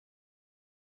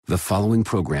The following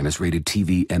program is rated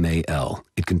TV MAL.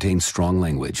 It contains strong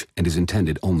language and is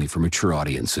intended only for mature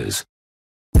audiences.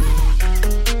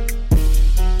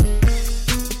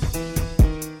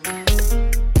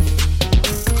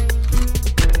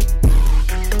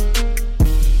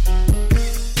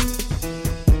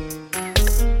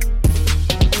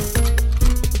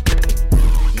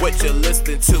 What you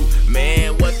listening to,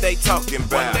 man? What they talking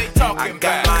about? I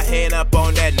got my hand up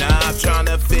on that knob, trying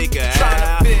to figure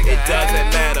out. It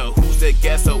doesn't matter who's the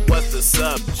guest or what's the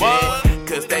subject,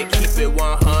 cause they keep it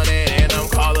 100 and them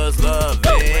callers love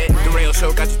it. The radio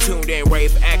show got you tuned in, ready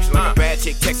for action like a bad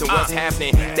chick texting what's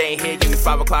happening. They ain't here getting the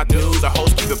 5 o'clock news. Our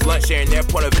hosts keep it blunt, sharing their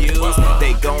point of views.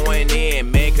 They going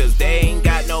in, man, cause they ain't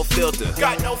got no filter.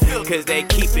 Cause they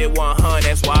keep it 100,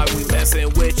 that's why we messing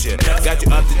with you. Got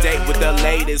you up to date with the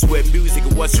latest with music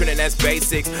and what's trending, that's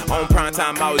basics. On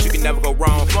primetime hours, you can never go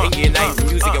wrong. In your night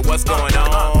music and what's going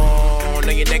on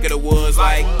in your neck of the woods,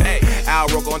 like, hey, Al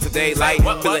Rogo on Today Light.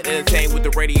 Feeling entertained with the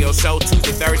radio show.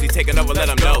 Tuesday, Thursday, taking over, let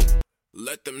them know.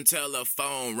 Let them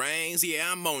telephone rings,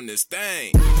 yeah, I'm on this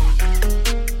thing. All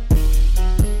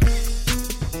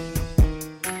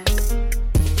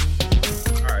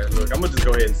right, look, I'm gonna just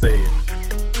go ahead and say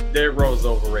it. Derrick Rose is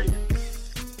overrated.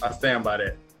 I stand by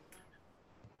that.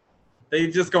 They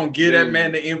just gonna give that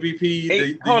man the MVP. The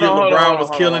year LeBron was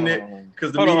killing it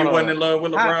because the media wasn't in love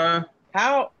with LeBron.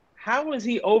 How is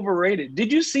he overrated?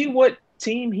 Did you see what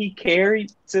team he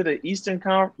carried to the Eastern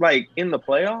Conference, like in the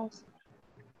playoffs?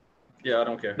 Yeah, I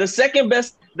don't care. The second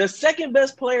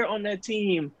best player on that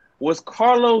team was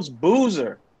Carlos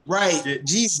Boozer. Right. Yeah.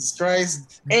 Jesus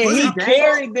Christ. And he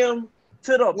carried them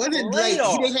to the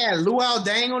playoffs. They had Luol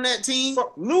Deng on that team.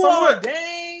 Luol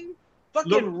Deng,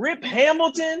 fucking Rip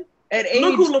Hamilton at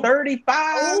age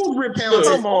 35. Old Rip Hamilton.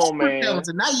 Come on, man.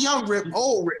 Hamilton. Not young Rip,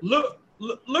 old Rip.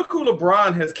 Look who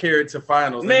LeBron has carried to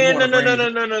finals. Man,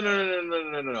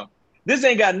 no. This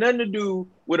ain't got nothing to do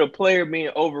with a player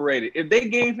being overrated. If they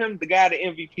gave him the guy the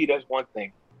MVP, that's one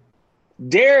thing.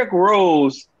 Derrick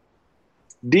Rose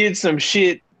did some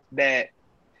shit that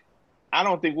I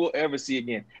don't think we'll ever see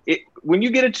again. When you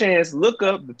get a chance, look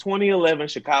up the 2011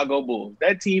 Chicago Bulls.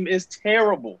 That team is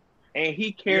terrible, and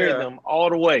he carried them all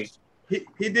the way. He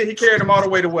did. He carried them all the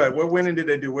way to what? What winning did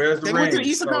they do? Where's the ring? They went to the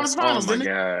Eastern Conference Finals, didn't they?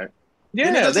 God.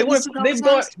 Yeah,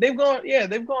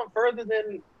 they've gone further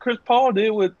than Chris Paul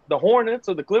did with the Hornets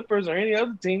or the Clippers or any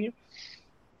other team.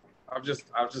 I was just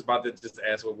about to just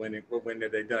ask what winning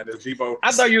did they done? Is Debo?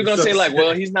 I thought you were gonna say like,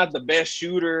 well, he's not the best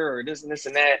shooter or this and this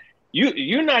and that.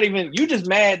 You're not even. You just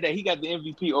mad that he got the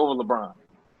MVP over LeBron.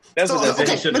 That's what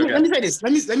that's okay. Let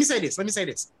me say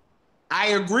this. I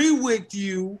agree with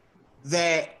you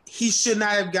that he should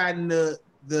not have gotten the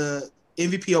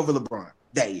MVP over LeBron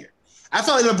that year. I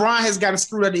feel like LeBron has gotten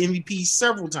screwed out of the MVP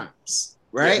several times,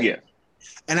 right? Yeah.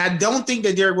 And I don't think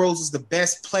that Derrick Rose was the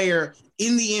best player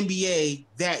in the NBA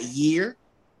that year.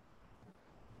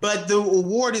 But the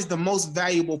award is the most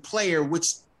valuable player,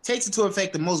 which takes into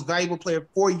effect the most valuable player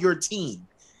for your team.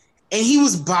 And he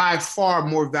was by far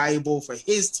more valuable for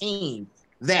his team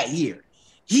that year.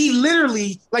 He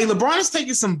literally, like, LeBron is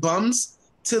taking some bums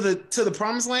to the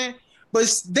promised land,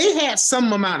 but they had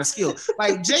some amount of skill.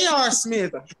 Like J.R.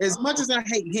 Smith, as much as I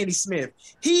hate Henry Smith,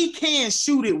 he can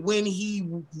shoot it when he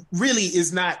really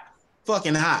is not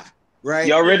fucking hot, right?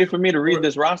 Y'all ready for me to read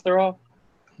this roster off?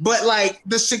 But like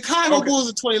the Chicago Bulls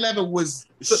of 2011 was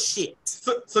shit.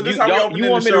 So this is how we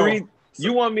open the show.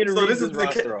 You want me to read this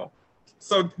roster off?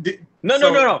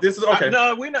 No. This is okay.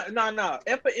 No, we not. No.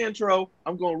 F an intro.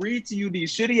 I'm gonna read to you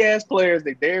these shitty ass players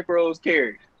that Derrick Rose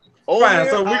carried. Fine.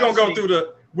 So we're gonna go through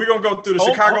the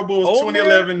Chicago Bulls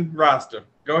 2011 roster.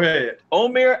 Go ahead.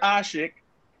 Omer Asik,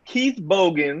 Keith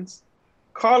Bogans,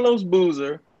 Carlos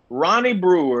Boozer, Ronnie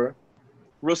Brewer,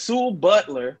 Rasul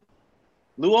Butler,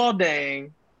 Luol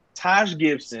Deng, Taj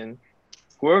Gibson,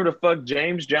 whoever the fuck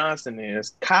James Johnson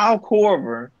is, Kyle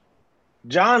Korver,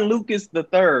 John Lucas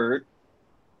III,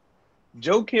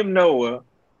 Joakim Noah,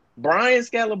 Brian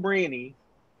Scalabrine,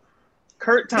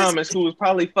 Kurt Thomas, who was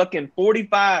probably fucking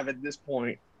 45 at this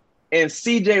point, and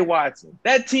CJ Watson.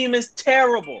 That team is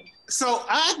terrible. So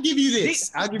I'll give you this.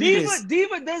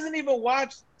 Diva doesn't even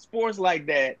watch sports like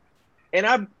that. And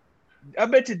I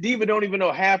bet you Diva don't even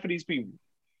know half of these people.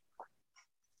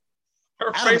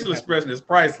 Her facial expression is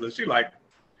priceless. She like,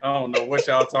 I don't know what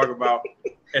y'all talk about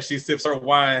as she sips her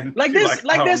wine. Like this,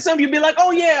 there's some you'd be like,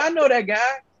 oh yeah, I know that guy.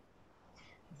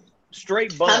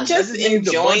 Straight bum. I'm just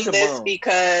enjoying this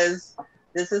because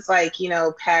this is like,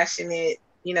 passionate,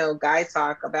 guy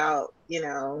talk about,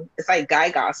 it's like guy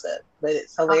gossip, but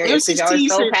it's hilarious because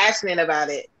y'all are so passionate about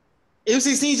it.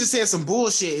 M16 just said some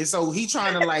bullshit, and so he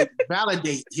trying to like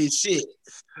validate his shit.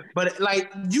 But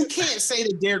like, you can't say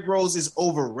that Derrick Rose is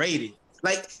overrated.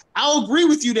 Like, I'll agree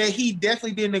with you that he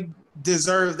definitely didn't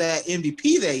deserve that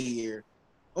MVP that year.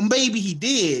 Or maybe he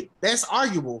did. That's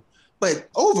arguable. But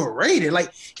overrated.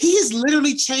 Like, he has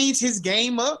literally changed his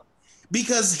game up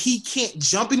because he can't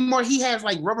jump anymore. He has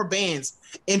like rubber bands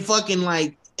and fucking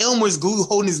like Elmer's glue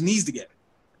holding his knees together.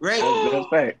 Right? That's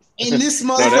facts. And this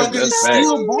motherfucker is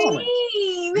still balling.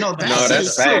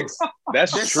 That's facts.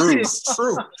 That's true. It's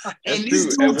true. And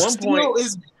this dude at one point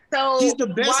he's the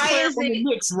best player from the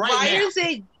Knicks right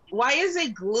now. Why is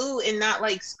it glue and not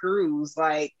like screws?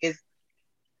 Like the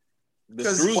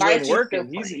screws weren't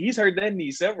working. He's hurt that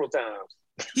knee several times.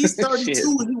 He's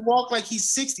 32 and he walked like he's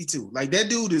 62. Like, that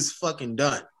dude is fucking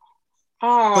done.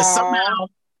 Aww. But somehow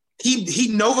he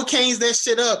Novocaines that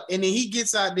shit up, and then he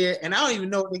gets out there, and I don't even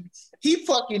know, he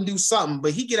fucking do something,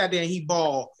 but he get out there and he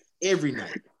ball every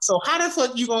night. So how the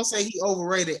fuck you gonna say he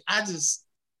overrated? I just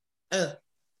no,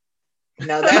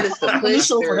 that is the push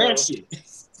for that shit.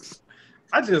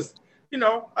 I just,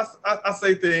 I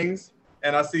say things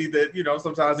and I see that,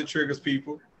 sometimes it triggers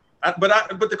people.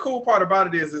 But the cool part about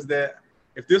it is that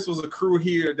if this was a crew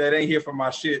here that ain't here for my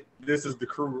shit, this is the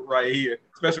crew right here,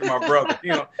 especially my brother. He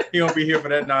don't be here for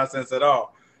that nonsense at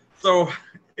all. So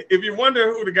if you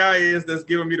wonder who the guy is that's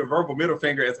giving me the verbal middle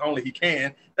finger as only he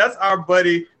can, that's our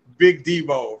buddy Big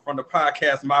Debo from the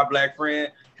podcast My Black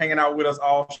Friend, hanging out with us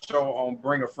all show on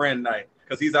Bring a Friend Night,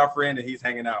 because he's our friend and he's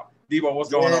hanging out. Debo, what's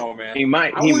going on, man? He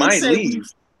might leave.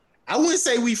 I wouldn't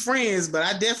say we friends, but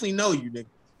I definitely know you, nigga.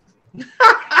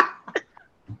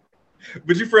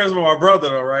 But you friends with my brother,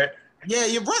 though, right? Yeah,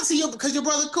 your brother. See, because your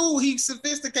brother cool. He's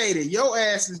sophisticated. Your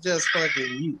ass is just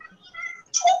fucking you.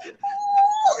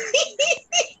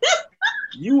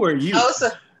 You are you. Oh,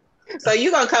 so you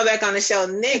gonna come back on the show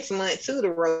next month too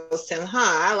to roast him, huh?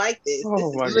 I like this.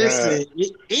 Oh my God!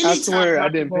 I swear I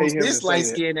didn't pay him this light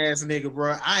skinned ass nigga,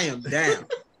 bro. I am down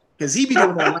because he be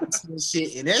doing that light skin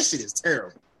shit, and that shit is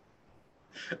terrible.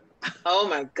 Oh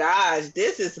my gosh,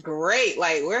 this is great.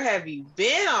 Like, where have you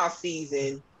been all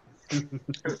season?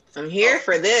 I'm here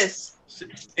for this.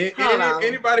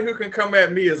 Anybody who can come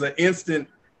at me is an instant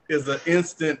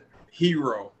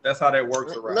hero. That's how that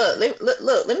works around.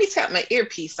 Look, let me tap my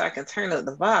earpiece so I can turn up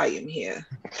the volume here.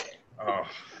 Oh,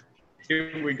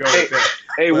 here we go.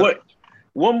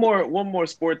 One more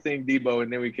sport thing, Debo,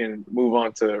 and then we can move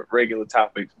on to regular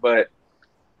topics. But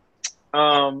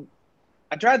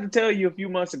I tried to tell you a few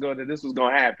months ago that this was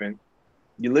going to happen.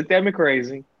 You looked at me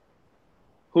crazy.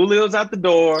 Julio's out the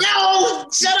door. No,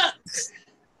 shut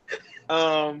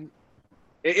up.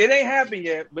 It ain't happened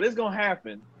yet, but it's going to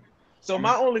happen. So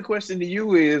my only question to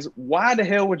you is, why the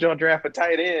hell would y'all draft a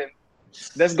tight end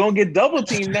that's going to get double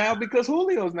teamed now because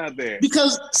Julio's not there?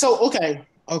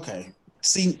 Okay.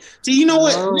 See, you know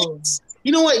what? No.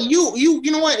 You know what?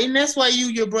 You know what? And that's why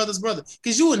your brother's brother,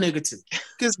 because you a nigga too.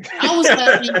 Because I was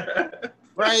happy,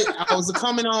 right? I was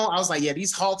coming on. I was like, yeah,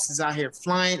 these Hawks is out here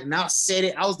flying, and I said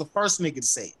it. I was the first nigga to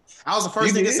say it. I was the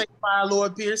first nigga to say fire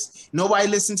Lloyd Pierce. Nobody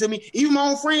listened to me. Even my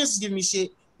own friends was giving me shit.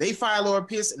 They fire Lloyd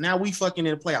Pierce, and now we fucking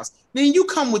in the playoffs. Then you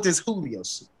come with this Julio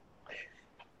shit.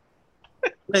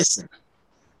 Listen,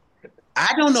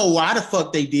 I don't know why the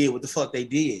fuck they did what the fuck they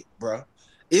did, bro.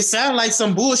 It sounded like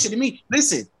some bullshit to me.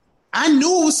 Listen, I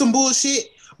knew it was some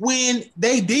bullshit when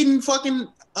they didn't fucking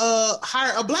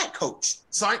hire a black coach.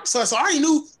 So I already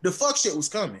knew the fuck shit was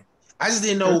coming. I just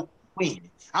didn't know when.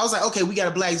 I was like, okay, we got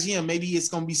a black GM. Maybe it's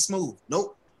going to be smooth.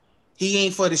 Nope. He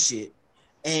ain't for the shit.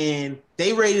 And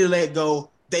they ready to let go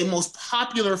their most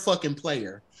popular fucking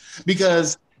player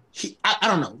because I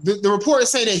don't know. The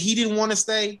reports say that he didn't want to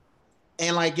stay.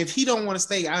 And like, if he don't want to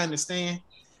stay, I understand.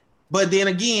 But then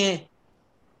again,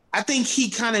 I think he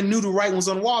kind of knew the right ones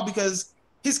on the wall because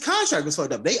his contract was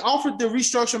fucked up. They offered to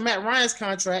restructure Matt Ryan's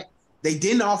contract. They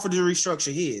didn't offer to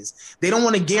restructure his. They don't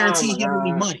want to guarantee him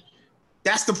any money.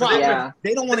 That's the problem. Yeah.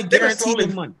 They don't want to guarantee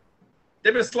him money.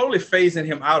 They've been slowly phasing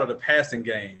him out of the passing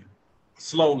game.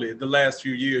 Slowly, the last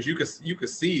few years, you could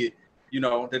see it.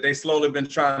 That they slowly been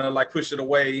trying to like push it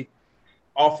away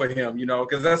off of him.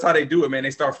 Because that's how they do it, man.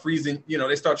 They start freezing.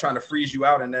 They start trying to freeze you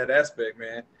out in that aspect,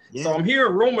 man. Yeah. So I'm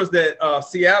hearing rumors that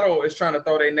Seattle is trying to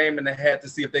throw their name in the hat to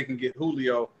see if they can get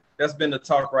Julio. That's been the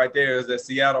talk right there, is that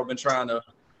Seattle been trying to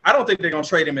 – I don't think they're going to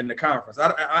trade him in the conference.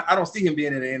 I don't see him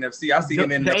being in the NFC. I see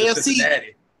him in the AFC.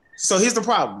 Cincinnati. So here's the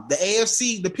problem. The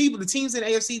AFC, the teams in the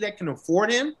AFC that can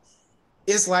afford him,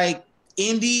 it's like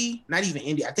Indy, not even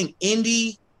Indy. I think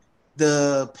Indy,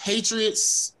 the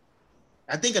Patriots,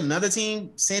 I think another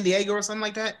team, San Diego or something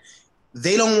like that.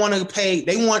 They don't want to pay –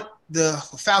 they want – the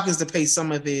Falcons to pay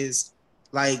some of his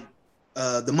like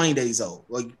the money that he's owed,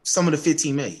 like some of the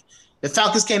 $15 million. The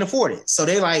Falcons can't afford it, so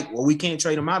they like, well, we can't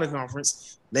trade him out of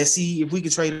conference. Let's see if we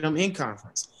can trade him in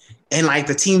conference. And like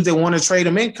the teams that want to trade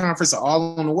him in conference are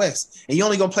all on the West, and you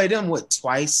only gonna play them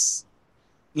twice,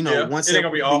 once it ain't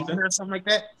gonna be often or something like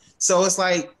that. So it's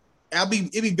like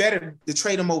it'd be better to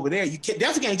trade him over there. You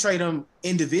definitely can't trade him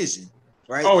in division,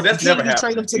 right? Oh, that's never happened.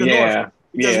 Trade him to the north.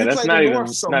 Yeah, that's not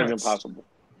even possible.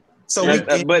 So,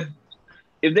 but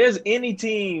if there's any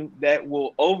team that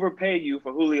will overpay you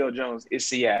for Julio Jones, it's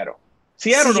Seattle.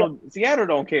 Seattle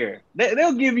don't care.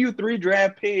 They'll give you 3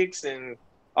 draft picks and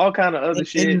all kind of other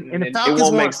shit, and it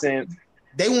won't make sense.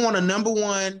 They want a number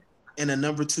 1 and a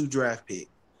number 2 draft pick.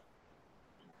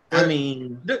 But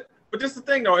this is the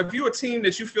thing though. If you're a team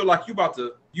that you feel like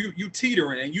you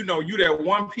teetering and you that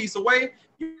one piece away,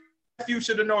 you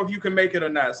should know if you can make it or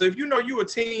not. So if you a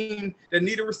team that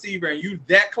need a receiver and you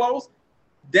that close,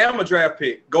 damn a draft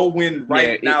pick. Go win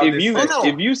now.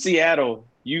 If you Seattle,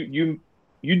 you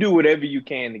do whatever you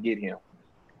can to get him.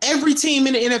 Every team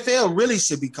in the NFL really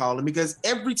should be calling because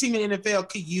every team in the NFL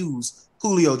could use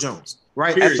Julio Jones,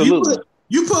 right? Absolutely.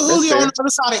 You put Julio on the other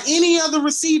side of any other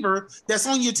receiver that's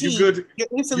on your team, you're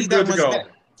instantly that much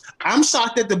better. I'm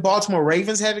shocked that the Baltimore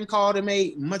Ravens haven't called and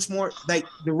made much more. Like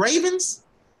the Ravens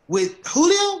with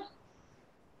Julio,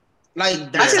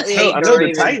 like that's I know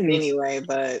the Titans anyway,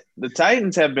 but the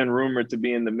Titans have been rumored to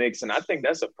be in the mix, and I think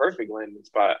that's a perfect landing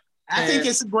spot. I think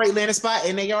it's a great landing spot,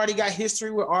 and they already got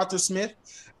history with Arthur Smith.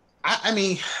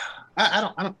 I'm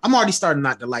already starting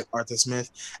not to like Arthur Smith.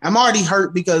 I'm already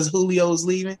hurt because Julio's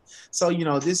leaving. So,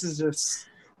 this is just...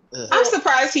 I'm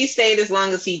surprised he stayed as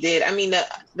long as he did. I mean,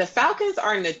 the Falcons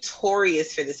are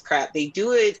notorious for this crap. They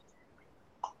do it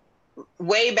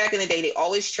way back in the day. They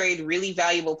always trade really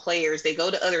valuable players. They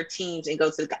go to other teams and go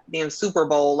to the goddamn Super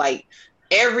Bowl. Like,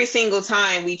 every single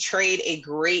time we trade a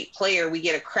great player, we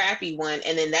get a crappy one,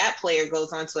 and then that player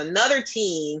goes on to another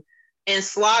team and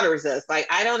slaughters us. Like,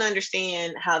 I don't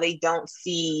understand how they don't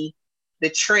see the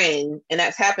trend, and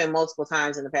that's happened multiple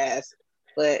times in the past,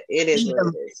 but it is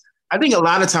what it is. I think a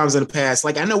lot of times in the past,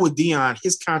 like I know with Dion,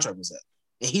 his contract was up,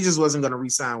 and he just wasn't going to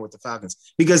re-sign with the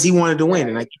Falcons because he wanted to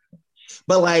win.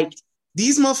 But like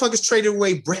these motherfuckers traded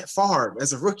away Brett Favre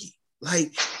as a rookie.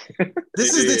 Like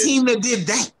this is the team that did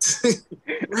that.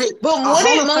 Right? But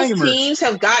wouldn't most teams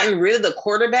have gotten rid of the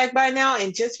quarterback by now?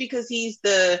 And just because he's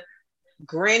the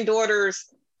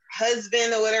granddaughter's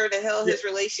husband or whatever the hell his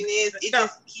relation is, he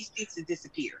needs to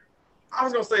disappear. I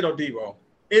was gonna say though, Devo,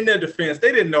 in their defense,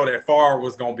 they didn't know that Favre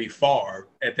was gonna be Favre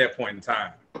at that point in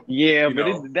time. Yeah,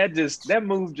 that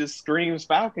move just screams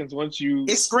Falcons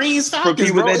it screams Falcons for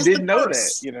people bro. that didn't know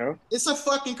that, It's a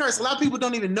fucking curse. A lot of people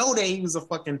don't even know that he was a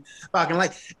fucking Falcon.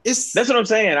 Like that's what I'm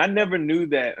saying. I never knew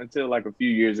that until like a few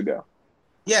years ago.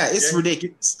 Yeah, it's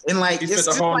ridiculous. And like he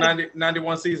spent the whole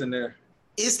 91 season there.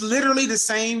 It's literally the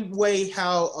same way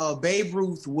how Babe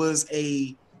Ruth was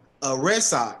a Red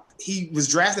Sox. He was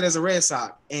drafted as a Red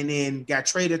Sox and then got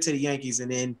traded to the Yankees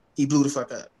and then he blew the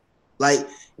fuck up. Like,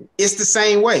 it's the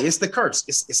same way. It's the curse.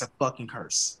 It's a fucking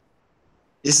curse.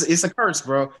 It's a curse,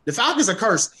 bro. The Falcons are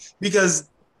cursed because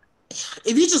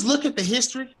if you just look at the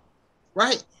history,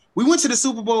 right? We went to the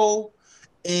Super Bowl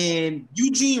and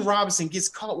Eugene Robinson gets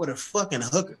caught with a fucking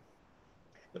hooker.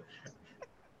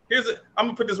 I'm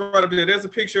gonna put this right up there. There's a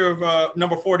picture of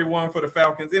number 41 for the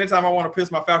Falcons. Anytime I want to piss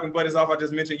my Falcon buddies off, I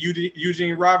just mention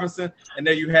Eugene Robinson, and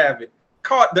there you have it.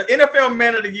 Caught the NFL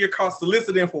Man of the Year, caught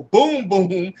soliciting for boom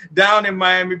boom down in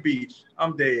Miami Beach.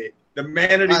 I'm dead. The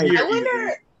Man of the Year.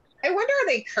 I wonder are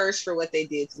they cursed for what they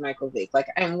did to Michael Vick? Like,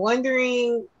 I'm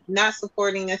wondering, not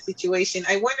supporting that situation.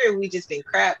 I wonder if we just been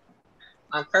crap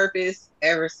on purpose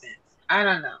ever since. I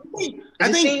don't know. I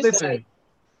think listen.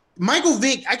 Michael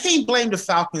Vick, I can't blame the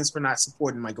Falcons for not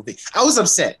supporting Michael Vick. I was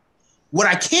upset. What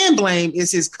I can blame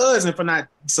is his cousin for not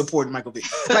supporting Michael Vick.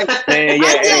 Like,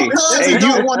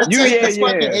 don't want to take the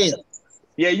fucking L.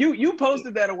 Yeah, you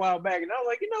posted that a while back, and I was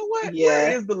like, you know what? Yeah.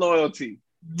 Where is the loyalty?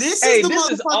 This is the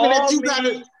motherfucker that you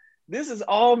gotta. This is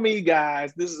all me,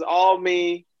 guys. This is all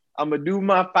me. I'm gonna do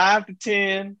my 5 to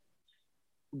 10.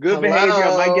 Good behavior.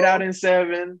 I might get out in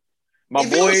 7. My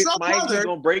boy Mike is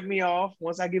gonna break me off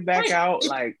once I get back out.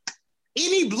 Like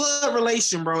any blood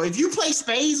relation, bro. If you play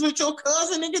spades with your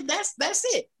cousin, nigga, that's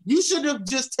it. You should have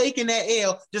just taken that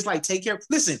L. Just like take care.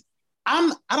 Listen, I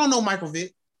don't know Michael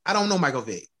Vick.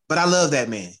 But I love that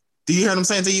man. Do you hear what I'm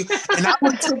saying to you? And I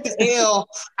would have took the L.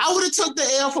 I would have took the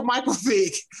L for Michael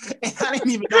Vick, and I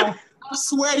didn't even know. I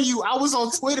swear to you, I was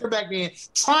on Twitter back then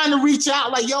trying to reach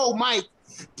out, like, yo, Mike,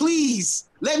 please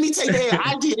let me take the L.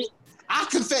 I did it. I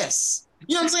confess.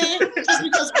 You know what I'm saying? Just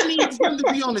because I need him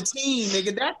to be on the team,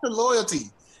 nigga. That's the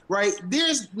loyalty. right?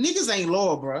 There's niggas ain't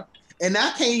loyal, bro. And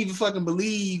I can't even fucking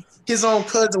believe his own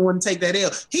cousin wouldn't take that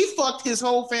L. He fucked his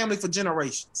whole family for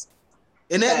generations.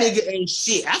 And that nigga ain't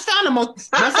shit. I found him on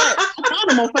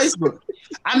Facebook.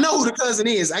 I know who the cousin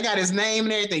is. I got his name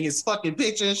and everything, his fucking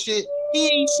picture and shit. He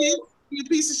ain't shit. He a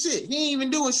piece of shit. He ain't even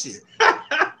doing shit.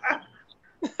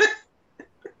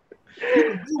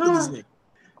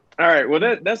 All right, well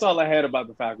that's all I had about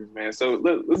the Falcons, man. So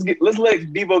let's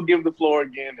let Devo give the floor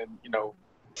again, and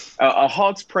a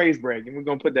Hawks praise break, and we're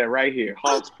gonna put that right here.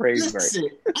 Hawks praise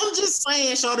break. I'm just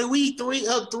saying, Shawty, we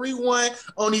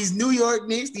 3-1 on these New York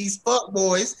Knicks, these fuck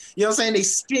boys. You know what I'm saying? They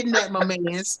spitting at my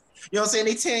mans. You know what I'm saying?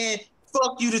 They saying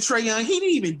fuck you to Trae Young. He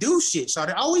didn't even do shit,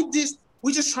 Shawty.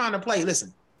 We just trying to play.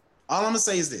 Listen, all I'm gonna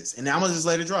say is this, and I'm gonna just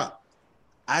let it drop.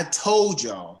 I told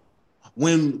y'all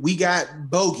when we got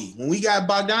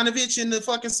Bogdanovich in the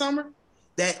fucking summer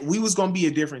that we was gonna be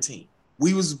a different team.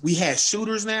 We had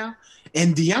shooters now,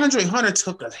 and DeAndre Hunter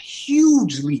took a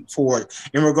huge leap forward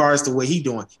in regards to what he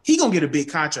doing. He gonna get a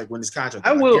big contract when his contract.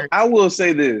 I will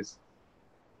say this,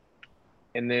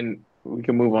 and then we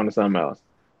can move on to something else.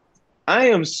 I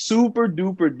am super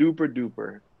duper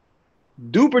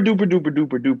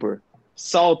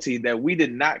salty that we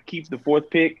did not keep the 4th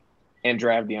pick and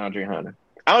draft DeAndre Hunter.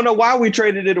 I don't know why we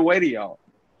traded it away to y'all.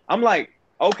 I'm like,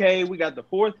 okay, we got the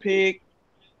 4th pick.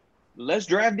 Let's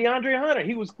draft DeAndre Hunter.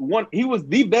 He was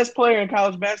the best player in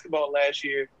college basketball last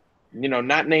year,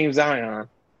 not named Zion.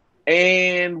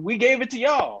 And we gave it to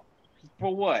y'all.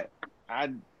 For what? I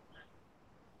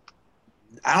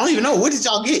don't even know. What did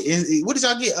y'all get?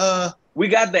 We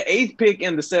got the 8th pick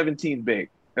and the 17th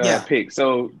pick.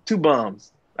 So 2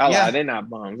 bums. They're not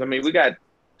bums. I mean, we got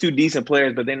 2 decent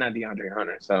players, but they're not DeAndre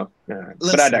Hunter. So,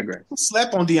 but I digress. People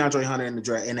slept on DeAndre Hunter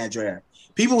in that draft.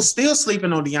 People still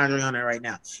sleeping on DeAndre Hunter right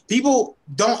now. People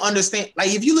don't understand. Like,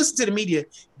 if you listen to the media,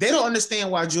 they don't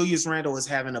understand why Julius Randle is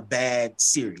having a bad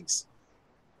series.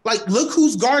 Like, look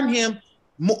who's guarding him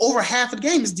over half of the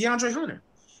game is DeAndre Hunter.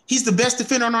 He's the best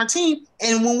defender on our team.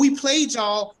 And when we played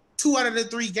y'all 2 out of the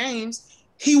 3 games,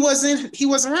 he wasn't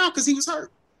around because he was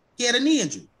hurt. He had a knee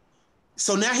injury.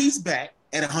 So now he's back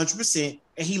at 100%,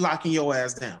 and he locking your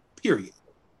ass down. Period.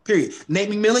 Nate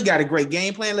McMillan got a great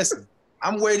game plan. Listen,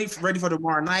 I'm ready for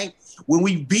tomorrow night. When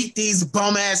we beat these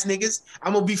bum ass niggas,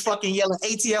 I'm gonna be fucking yelling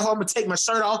ATL. I'm gonna take my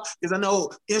shirt off because I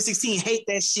know M16 hate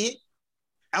that shit.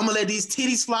 I'm gonna let these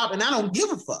titties flop, and I don't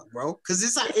give a fuck, bro. Because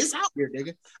it's out here,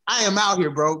 nigga. I am out here,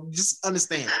 bro. Just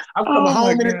understand. I'm coming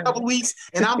home in a couple weeks,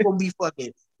 and I'm gonna be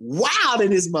fucking wild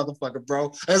in this motherfucker,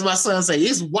 bro. As my son say,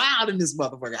 it's wild in this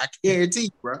motherfucker. I guarantee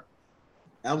you, bro.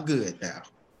 I'm good now.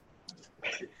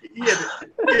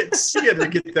 She had to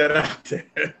get that out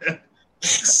there.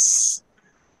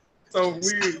 So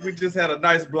we just had a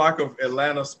nice block of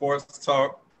Atlanta sports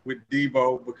talk with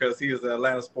Devo because he is an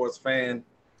Atlanta sports fan.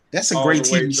 That's a great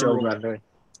TV show, by the way.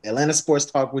 Atlanta sports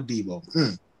talk with Devo.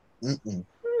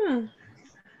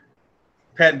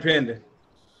 Patent pending.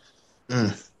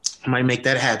 I might make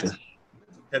that happen.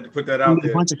 Had to put that out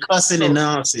there. A bunch of cussing and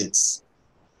nonsense.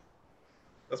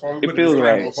 That's why we put it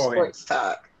right. Sports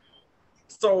talk.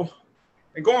 So,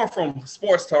 and going from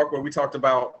sports talk where we talked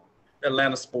about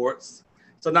Atlanta sports,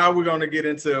 so now we're going to get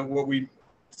into what we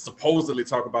supposedly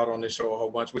talk about on this show a whole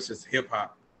bunch, which is hip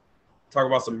hop. Talk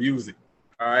about some music.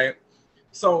 All right.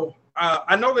 So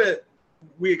I know that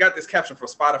we got this caption from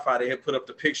Spotify. They had put up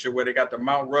the picture where they got the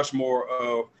Mount Rushmore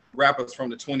of rappers from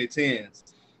the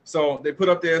 2010s. So they put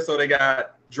up there. So they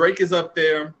got Drake is up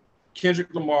there,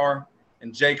 Kendrick Lamar,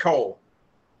 and J. Cole.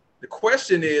 The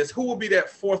question is, who will be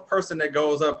that 4th person that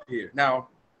goes up here? Now,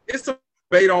 it's a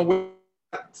debate on.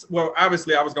 Well,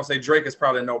 obviously, I was gonna say Drake is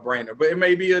probably a no-brainer, but it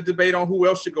may be a debate on who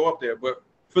else should go up there. But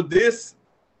for this,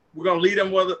 we're gonna leave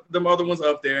them other ones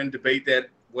up there and debate that,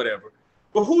 whatever.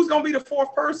 But who's gonna be the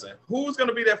 4th person? Who's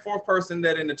gonna be that 4th person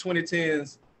that in the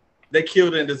 2010s they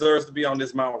killed and deserves to be on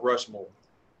this Mount Rushmore?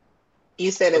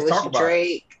 You said it was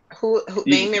Drake. Who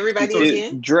name everybody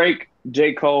again? Drake,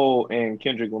 J. Cole, and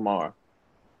Kendrick Lamar.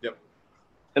 Yep.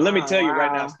 And let me tell you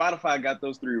right now, Spotify got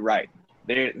those 3 right.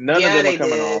 None of them are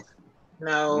coming off.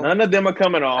 No. None of them are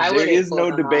coming off. There is no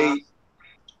debate.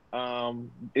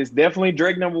 It's definitely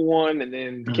Drake number 1, and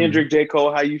then Kendrick, J.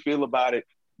 Cole. How you feel about it?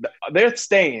 They're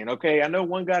staying, okay? I know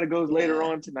one guy that goes later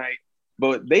on tonight,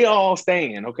 but they all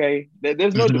staying, okay?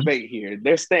 There's no debate here.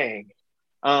 They're staying.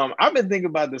 I've been thinking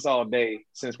about this all day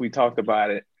since we talked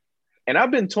about it, and I've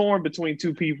been torn between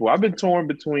 2 people. I've been torn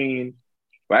between,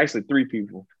 actually 3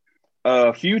 people.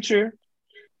 Future,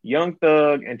 Young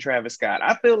Thug, and Travis Scott.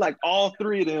 I feel like all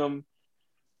 3 of them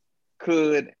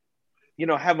could,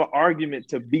 have an argument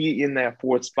to be in that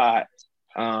 4th spot.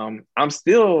 I'm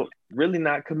still really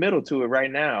not committal to it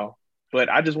right now. But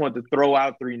I just wanted to throw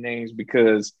out 3 names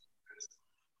because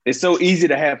it's so easy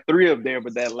to have 3 up there,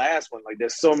 but that last one, like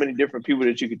there's so many different people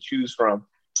that you could choose from.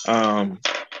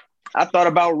 I thought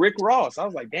about Rick Ross. I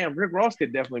was like, damn, Rick Ross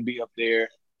could definitely be up there.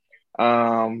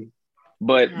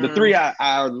 But the 3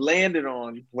 I landed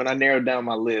on when I narrowed down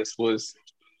my list was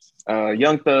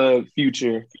Young Thug,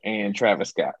 Future, and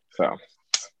Travis Scott. So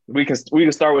we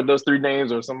can start with those 3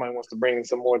 names, or if somebody wants to bring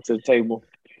some more to the table.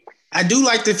 I do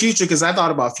like the Future because I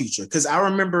thought about Future because I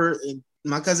remember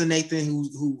my cousin Nathan,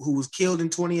 who was killed in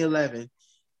 2011,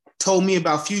 told me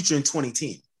about Future in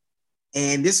 2010,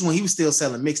 and this is when he was still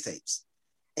selling mixtapes.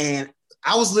 And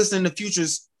I was listening to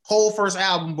Future's whole first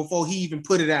album before he even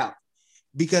put it out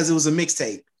because it was a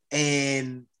mixtape.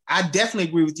 And I definitely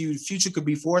agree with you. Future could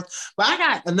be 4th, but I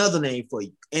got another name for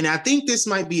you, and I think this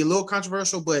might be a little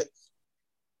controversial, but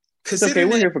it's okay.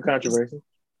 We're here for controversy.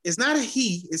 It's not a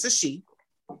he; it's a she.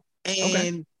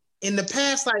 And in the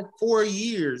past, like 4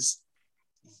 years,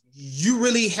 you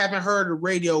really haven't heard the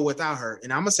radio without her.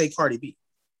 And I'm going to say Cardi B.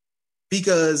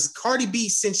 Because Cardi B,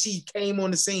 since she came on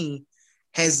the scene,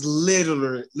 has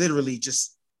literally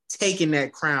just taken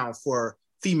that crown for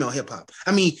female hip hop.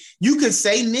 I mean, you could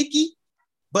say Nicki,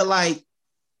 but like,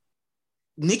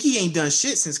 Nicki ain't done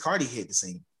shit since Cardi hit the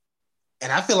scene.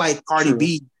 And I feel like Cardi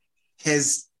B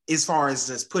has, as far as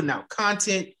just putting out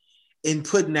content and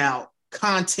putting out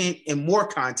content and more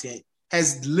content,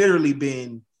 has literally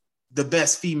been the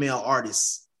best female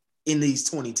artist in these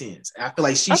 2010s. I feel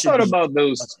like I thought about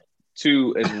those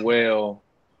 2 as well,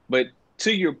 but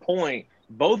to your point,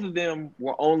 both of them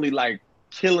were only like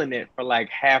killing it for like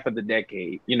half of the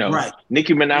decade. You know, right.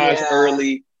 Nicki Minaj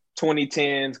early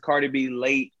 2010s, Cardi B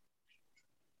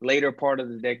later part of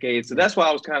the decade. So that's why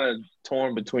I was kind of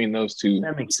torn between those 2.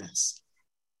 That makes sense.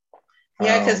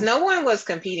 Yeah, because no one was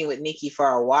competing with Nicki for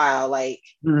a while. Like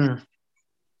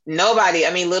nobody.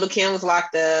 I mean, Lil' Kim was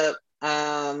locked up.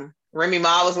 Remy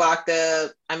Ma was locked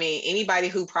up. I mean, anybody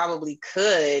who probably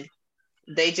could,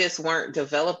 they just weren't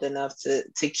developed enough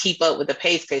to keep up with the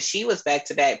pace because she was back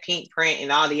to back Pink Print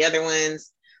and all the other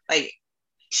ones. Like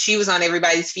she was on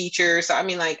everybody's feature. So I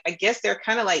mean, like I guess they're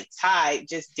kind of like tied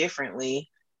just differently.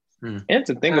 And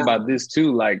to think about this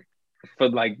too, like for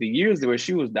like the years where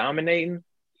she was dominating,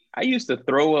 I used to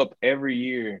throw up every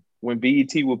year when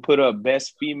BET would put up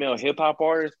best female hip hop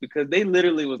artists because they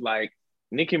literally was like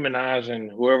Nicki Minaj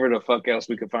and whoever the fuck else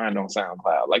we could find on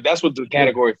SoundCloud. Like that's what the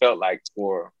category felt like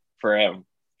for forever.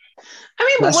 I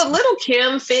mean, but would Lil'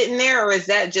 Kim fit in there, or is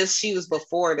that just she was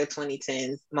before the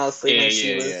 2010s mostly?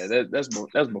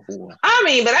 That's before. I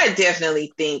mean, but I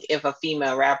definitely think if a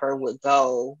female rapper would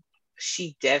go,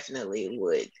 she definitely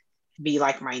would be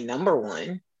like my number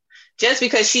 1. Just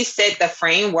because she set the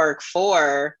framework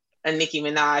for a Nicki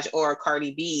Minaj or a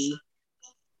Cardi B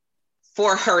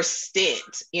for her stint,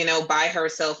 you know, by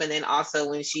herself. And then also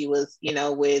when she was, you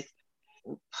know, with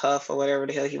Puff or whatever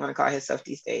the hell he want to call himself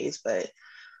these days. But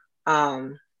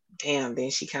then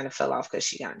she kind of fell off because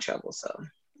she got in trouble. So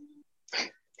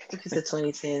it's the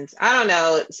 2010s. I don't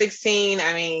know. 16,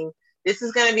 I mean, this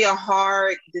is going to be a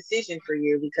hard decision for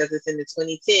you because it's in the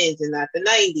 2010s and not the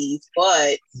 90s.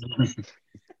 But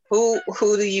who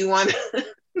do you want?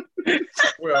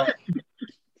 Well,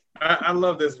 I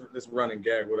love this running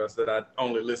gag with us that I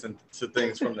only listen to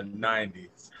things from the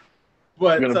 90s.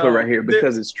 But I'm going to put right here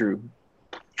because it's true.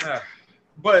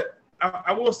 But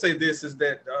I will say this is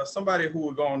that somebody who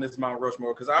would go on this Mount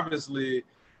Rushmore, because obviously,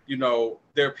 you know,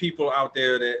 there are people out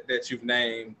there that you've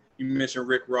named. You mentioned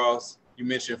Rick Ross. You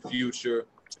mentioned Future,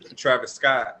 Travis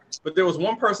Scott. But there was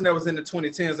one person that was in the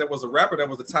 2010s that was a rapper that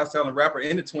was a top-selling rapper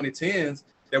in the 2010s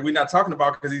that we're not talking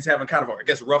about because he's having kind of, I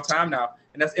guess, a rough time now,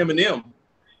 and that's Eminem.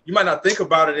 You might not think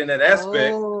about it in that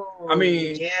aspect. I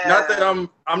mean, not that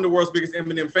I'm the world's biggest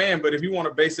Eminem fan, but if you want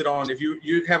to base it on, if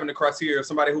you're having the criteria of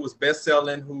somebody who was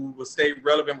best-selling, who will stay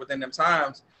relevant within them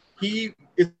times, he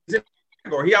is in,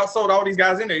 or he outsold all these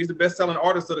guys in there. He's the best-selling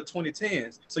artist of the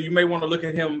 2010s. So you may want to look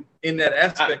at him in that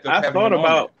aspect. I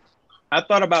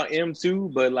thought about M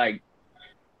too, but like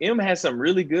M has some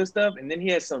really good stuff, and then he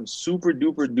has some super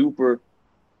duper duper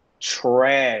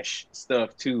trash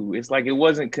stuff too. It's like it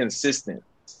wasn't consistent.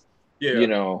 Yeah, you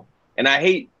know. And I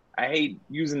hate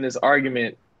using this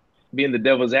argument, being the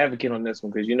devil's advocate on this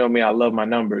one, because you know me, I love my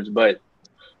numbers. But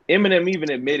Eminem even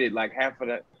admitted like half of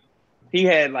that. He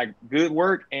had like good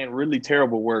work and really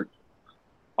terrible work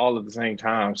all at the same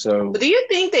time. So but do you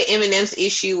think that Eminem's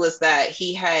issue was that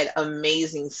he had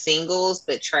amazing singles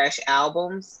but trash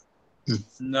albums?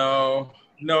 No,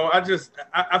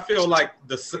 I feel like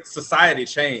the society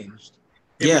changed.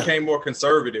 It became more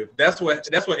conservative. That's what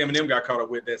Eminem got caught up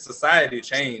with, that society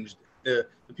changed the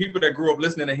people that grew up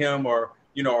listening to him, or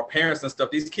our parents and stuff,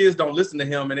 these kids don't listen to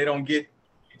him and they don't get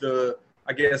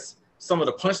I guess some of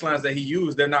the punchlines that he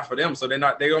used. They're not for them, so they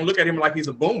don't look at him like he's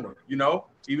a boomer,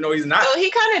 even though he's not. So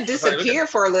he kind of disappeared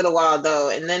for a little while though,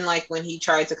 and then like when he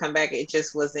tried to come back, it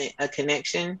just wasn't a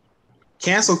connection.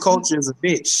 Cancel culture is a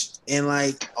bitch, and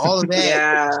like all of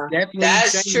that. Yeah,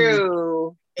 that's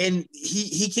true. And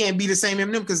he can't be the same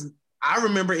Eminem, because I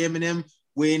remember Eminem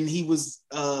when he was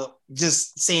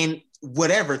just saying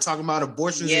whatever, talking about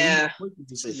abortions. Yeah,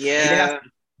 and shit. Yeah.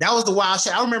 That was the wild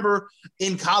shit. I remember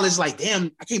in college, like,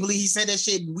 damn, I can't believe he said that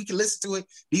shit, and we can listen to it.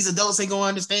 These adults ain't gonna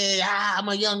understand. I'm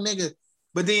a young nigga.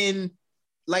 But then,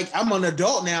 like, I'm an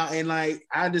adult now, and like,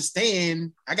 I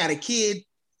understand. I got a kid.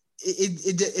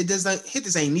 It does not hit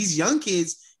the same. These young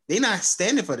kids, they not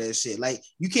standing for that shit. Like,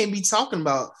 you can't be talking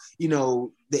about, the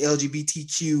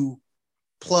LGBTQ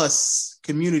plus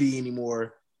community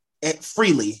anymore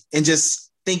freely and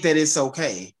just think that it's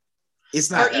okay. It's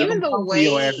not. Or even the way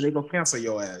they're gonna cancel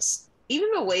your ass.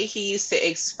 Even the way he used to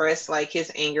express like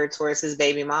his anger towards his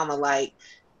baby mama, like,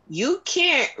 you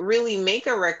can't really make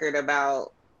a record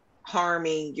about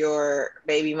harming your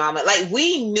baby mama. Like,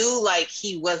 we knew like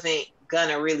he wasn't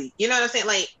gonna really, you know what I'm saying?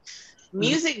 Like,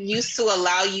 music used to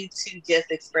allow you to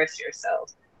just express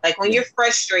yourself. Like, when you're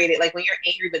frustrated, like when you're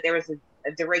angry, but there was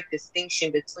a direct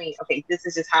distinction between, okay, this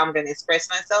is just how I'm gonna express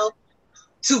myself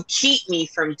to keep me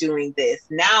from doing this.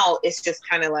 Now it's just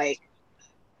kind of like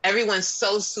everyone's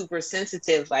so super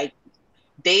sensitive. Like,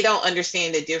 they don't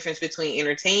understand the difference between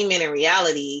entertainment and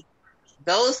reality.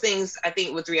 Those things, I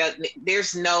think, with reality,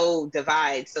 there's no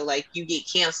divide. So like, you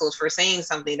get canceled for saying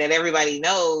something that everybody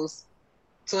knows.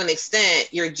 To an extent,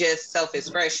 you're just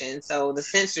self-expression. So the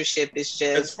censorship is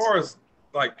just, as far as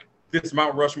like this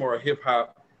Mount Rushmore of hip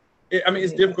hop.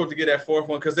 It's difficult to get that fourth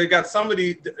one because they got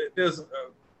somebody.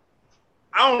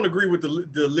 I don't agree with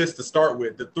the list to start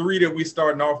with. The three that we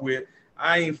starting off with,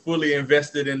 I ain't fully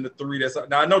invested in the three that's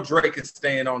now. I know Drake is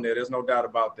staying on there. There's no doubt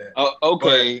about that.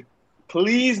 Okay. But,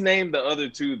 please name the other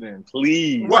two then.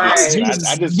 Please. Well, I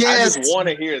just want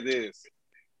to hear this.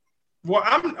 Well,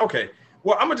 I'm okay.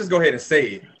 Well, I'm gonna just go ahead and say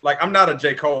it. Like, I'm not a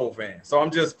J. Cole fan, so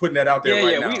I'm just putting that out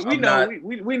there now. We know.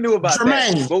 We knew about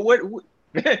Jermaine. That. But what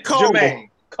Cole. Jermaine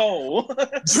Cole.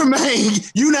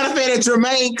 Jermaine, you not a fan of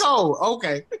Jermaine Cole?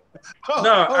 Okay.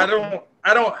 I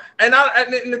don't. And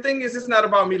the thing is, it's not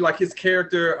about me. Like, his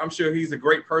character, I'm sure he's a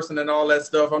great person and all that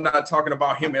stuff. I'm not talking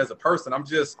about him as a person. I'm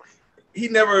just, he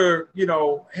never,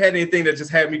 had anything that just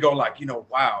had me go like,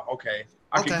 wow, okay,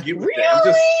 I can get with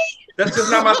that. That's just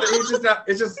not my thing.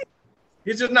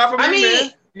 He's just not for me,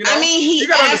 man. You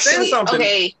gotta understand something.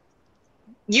 Okay,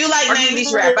 you like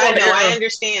 90s rap. I know. I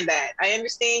understand that. I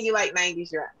understand you like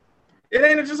 90s rap. It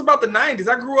ain't just about the 90s.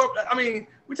 I grew up,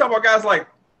 we talk about guys like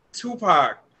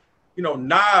Tupac,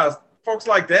 Nas, folks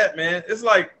like that, man. It's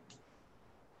like,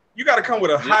 you got to come with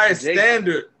a high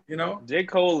standard, J.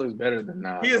 Cole is better than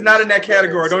Nas. He is not in that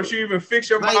category. Don't you even fix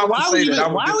your mouth to say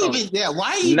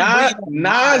that.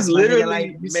 Nas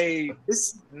literally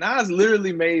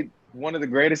made one of the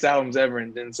greatest albums ever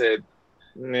and then said,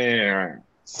 nah.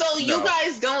 So you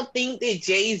guys don't think that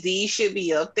Jay-Z should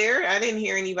be up there? I didn't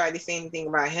hear anybody say anything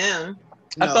about him.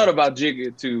 No. I thought about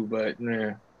Jigga too, but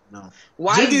nah. No.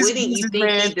 Why wouldn't you think he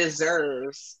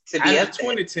deseres to be up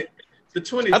there? The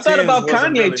 2010s. I thought about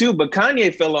Kanye too, but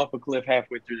Kanye fell off a cliff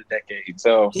halfway through the decade.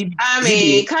 So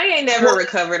Kanye never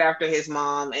recovered after his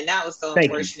mom, and that was so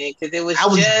unfortunate because it was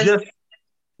just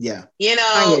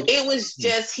it was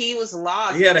just he was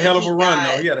lost. He had a hell of a run,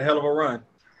 though. He had a hell of a run.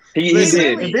 He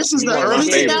did. If this was the early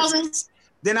 2000s,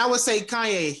 then I would say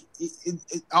Kanye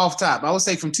off top. I would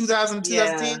say from 2000 to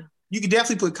 2010, you could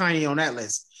definitely put Kanye on that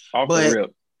list.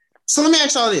 So let me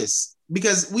ask y'all this,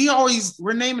 because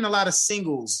we're naming a lot of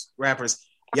singles rappers.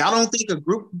 Y'all don't think a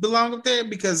group belong up there?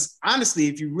 Because honestly,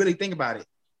 if you really think about it,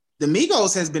 the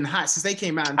Migos has been hot since they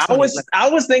came out in 2011. I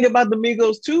was thinking about the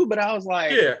Migos too, but I was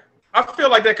like, yeah. I feel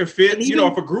like that could fit.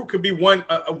 If a group could be one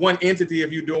entity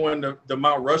if you're doing the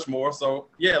Mount Rushmore. So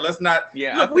yeah, let's not.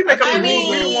 Yeah, look, we make up the rules.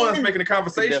 We're the ones making the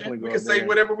conversation. We can say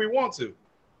whatever we want to.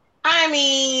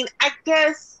 I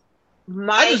guess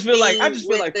I just feel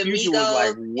like Future was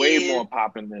like way more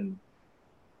popping than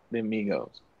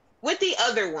Migos. With the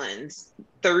other ones,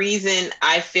 the reason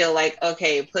I feel like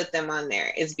okay, put them on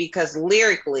there is because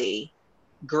lyrically,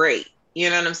 great. You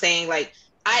know what I'm saying? Like,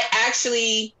 I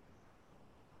actually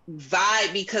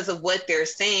vibe because of what they're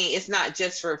saying. It's not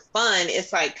just for fun.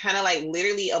 It's like kind of like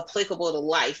literally applicable to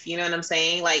life. You know what I'm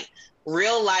saying? Like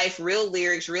real life, real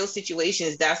lyrics, real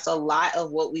situations. That's a lot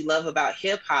of what we love about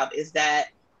hip hop, is that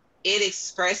it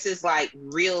expresses like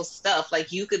real stuff.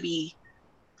 Like, you could be,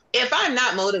 if I'm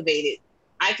not motivated,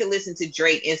 I could listen to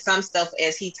Drake and some stuff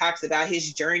as he talks about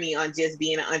his journey on just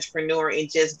being an entrepreneur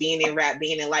and just being in rap,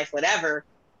 being in life, whatever.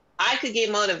 I could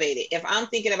get motivated. If I'm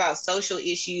thinking about social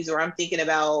issues or I'm thinking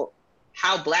about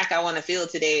how Black I want to feel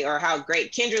today or how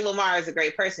great Kendrick Lamar is a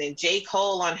great person, J.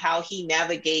 Cole on how he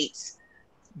navigates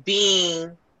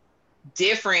being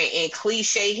different in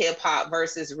cliche hip hop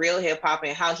versus real hip hop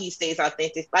and how he stays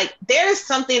authentic. Like, there's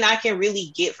something I can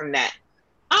really get from that.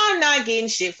 I'm not getting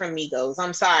shit from Migos.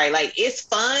 I'm sorry. Like, it's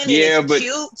fun and it's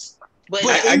cute. But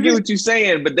I get what you're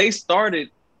saying, but they started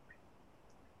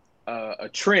a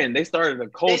trend. They started a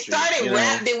culture. They started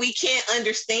rap that we can't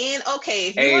understand. Okay,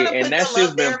 if you want to put and that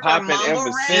shit's been popping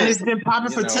ever since. And it's been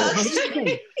popping for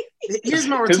 10. Here's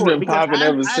my retort. It's been popping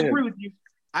ever since. I agree with you.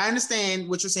 I understand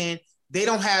what you're saying. They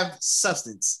don't have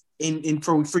substance in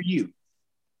for you.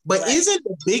 But isn't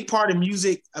a big part of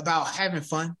music about having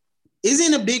fun?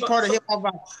 Isn't a big part of hip hop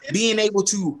about being able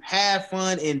to have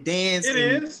fun and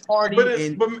dance party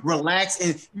and relax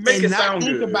and not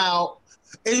think about?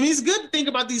 I mean, it's good to think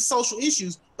about these social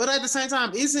issues, but at the same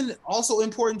time, isn't it also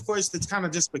important for us to kind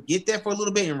of just forget that for a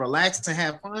little bit and relax and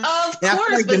have fun? Of course, I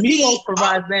feel like the Migos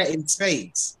provides that in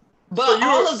spades. But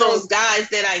all of those guys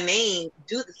that I named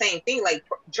do the same thing. Like,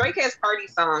 Drake has party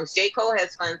songs, J. Cole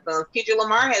has fun songs, Kendrick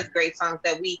Lamar has great songs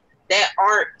that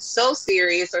aren't so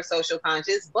serious or social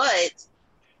conscious, but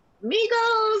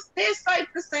Migos, there's like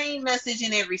the same message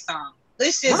in every song.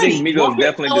 Let's just Migos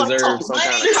definitely deserve some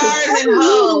kind of cars and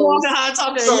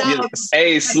hoes.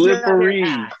 Hey, slippery.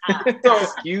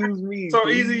 Excuse me. So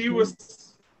Easy, you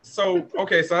was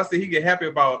okay. So I see he get happy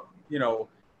about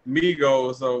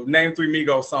Migos. So name 3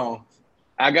 Migos songs.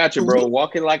 I got you, bro.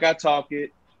 Walking Like I Talk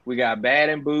It. We got Bad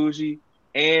and Bougie.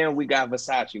 And we got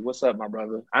Versace. What's up, my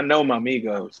brother? I know my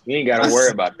Migos. You ain't got to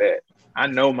worry about that. I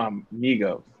know my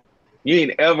Migos. You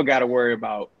ain't ever got to worry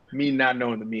about me not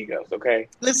knowing the Migos, okay?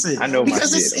 Listen, I know my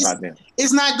shit about them.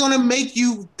 It's not going to make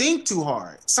you think too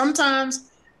hard. Sometimes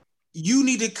you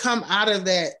need to come out of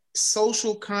that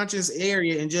social conscious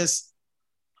area and just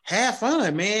have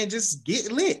fun, man. Just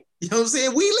get lit. You know what I'm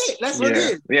saying? We lit. That's what it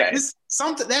is. Yeah. It's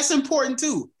something that's important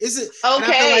too. Is it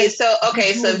okay? So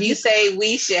if you say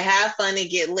we should have fun and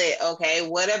get lit, okay.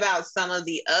 What about some of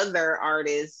the other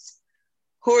artists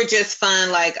who are just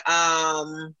fun? Like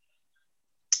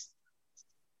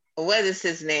what is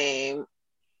his name?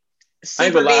 I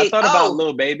ain't gonna lie. I thought about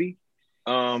Lil Baby,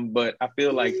 but I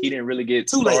feel like he didn't really get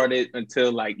started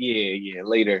until like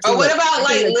later. Or what about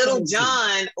like Little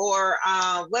John or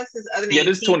what's his other name? Yeah,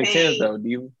 this is 2010s though. Do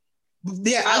you?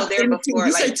 Yeah, they're before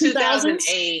like 2008.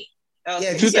 Okay.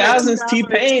 Yeah, 2000s.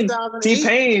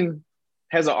 T-Pain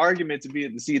has an argument to be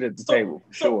at the seat at the table.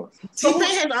 Sure. T-Pain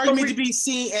has an argument to be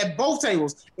seen at both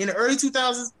tables in the early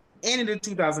 2000s and in the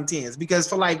 2010s because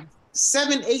for like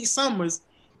 7-8 summers,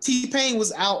 T-Pain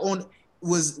was out on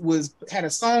had a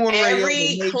song on the radio.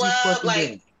 Every club,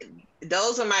 like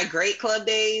those were my great club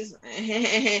days.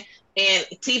 And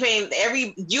T-Pain,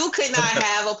 you could not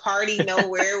have a party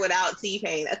nowhere without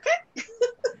T-Pain. Okay.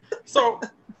 So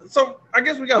I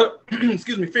guess we gotta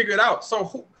figure it out. So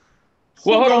who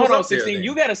hold on, 16.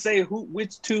 You gotta say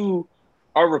which two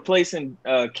are replacing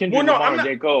Kendrick Lamar and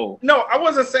J. Cole. No, I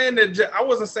wasn't saying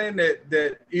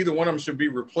that either one of them should be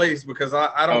replaced because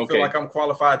I don't feel like I'm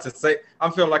qualified to say. I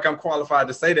feel like I'm qualified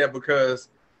to say that because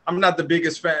I'm not the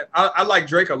biggest fan. I like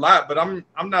Drake a lot, but I'm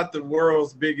not the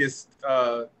world's biggest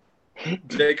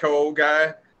J. Cole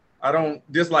guy. I don't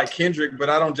dislike Kendrick, but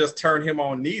I don't just turn him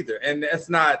on neither. And that's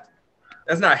not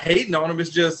hating on him. It's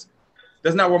just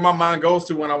that's not where my mind goes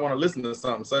to when I want to listen to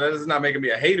something. So that is not making me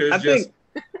a hater.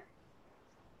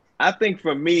 I think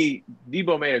for me,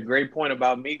 Debo made a great point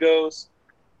about Migos.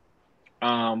 But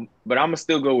I'm gonna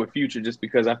still go with Future just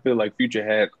because I feel like Future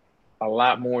had a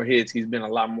lot more hits. He's been a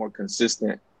lot more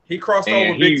consistent. He crossed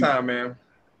over big time, man.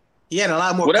 He had a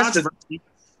lot more controversy.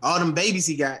 All them babies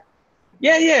he got.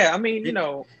 Yeah. I mean,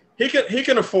 he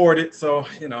can afford it, so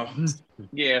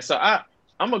Yeah, so I'm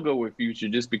gonna go with Future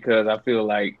just because I feel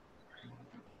like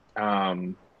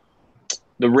the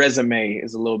resume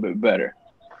is a little bit better.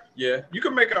 Yeah, you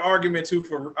can make an argument too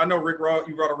for. I know Rick Ross.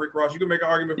 You brought up Rick Ross. You can make an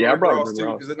argument for Rick Ross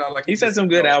too. Is it not like he said some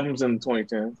good albums in the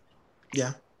 2010s?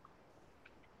 Yeah.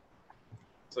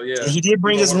 So yeah, he did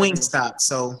bring his Wingstop.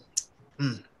 So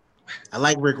I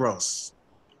like Rick Ross.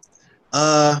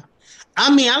 I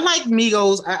mean, I like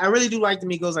Migos. I really do like the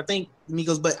Migos. I think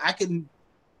Migos, but I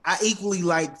equally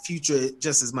like Future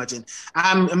just as much. And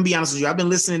I'm gonna be honest with you. I've been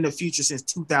listening to Future since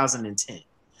 2010,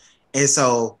 and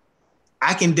so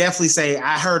I can definitely say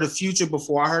I heard of Future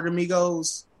before I heard of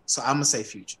Migos. So I'm gonna say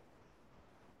Future.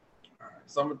 All right,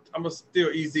 So I'm gonna steal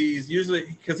Eazy's usually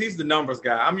because he's the numbers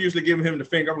guy. I'm usually giving him the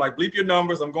finger. I'm like, bleep your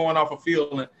numbers. I'm going off a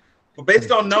feeling. But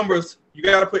based on numbers, you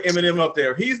got to put Eminem up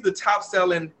there. If he's the top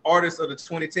selling artist of the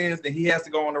 2010s, then he has to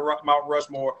go on the Mount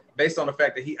Rushmore based on the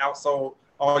fact that he outsold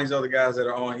all these other guys that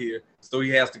are on here. So he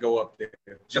has to go up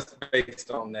there just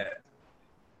based on that.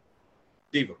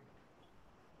 Diva.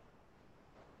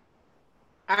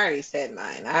 I already said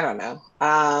mine. I don't know.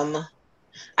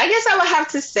 I guess I would have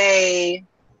to say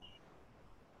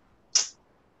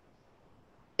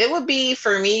it would be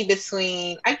for me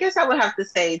between, I guess I would have to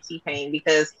say T-Pain,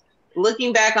 because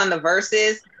looking back on the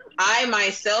verses, I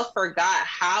myself forgot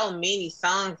how many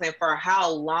songs and for how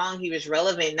long he was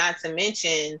relevant, not to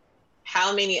mention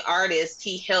how many artists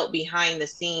he helped behind the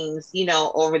scenes, you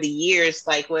know, over the years,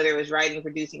 like whether it was writing,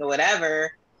 producing, or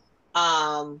whatever.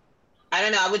 I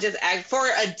don't know. I would just act for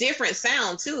a different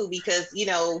sound too, because, you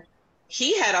know,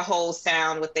 he had a whole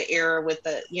sound with the era with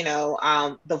the, you know,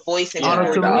 the voice and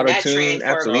that trend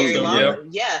for a very long time.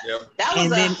 Yeah. That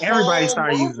was a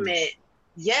whole movement.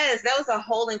 Yes, that was a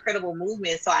whole incredible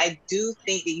movement. So I do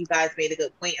think that you guys made a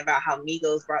good point about how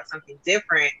Migos brought something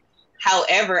different.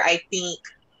 However, I think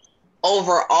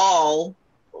overall,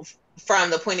 from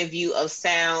the point of view of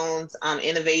sounds,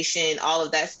 innovation, all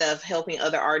of that stuff, helping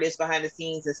other artists behind the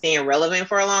scenes and staying relevant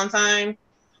for a long time,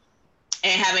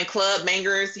 and having club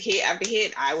bangers hit after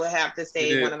hit, I would have to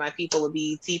say one of my people would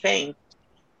be T-Pain.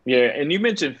 Yeah, and you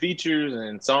mentioned features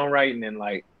and songwriting, and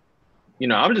like, you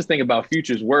know, I'm just thinking about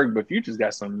Future's work, but Future's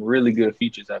got some really good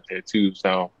features out there too.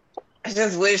 So I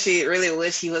just really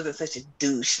wish he wasn't such a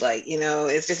douche. Like, you know,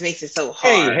 it just makes it so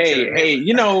hard. Hey,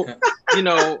 you know,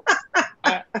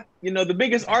 the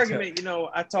biggest argument, you know,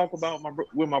 I talk about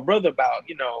with my brother about,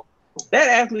 you know, that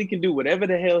athlete can do whatever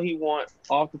the hell he wants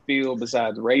off the field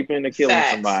besides raping or killing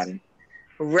somebody.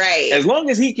 Right. As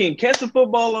long as he can catch the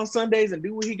football on Sundays and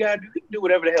do what he got to do, he can do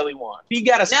whatever the hell he wants. If he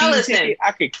got a speeding ticket,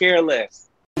 I could care less.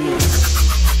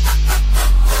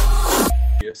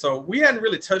 So we hadn't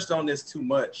really touched on this too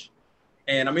much,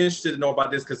 and I'm interested to know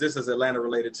about this because this is Atlanta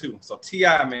related too. So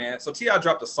T.I., man, T.I.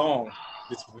 dropped a song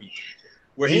this week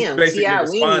where he's basically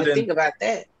responding. We didn't even think about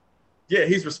that. Yeah,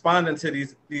 he's responding to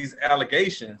these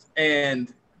allegations,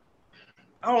 and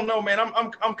I don't know, man.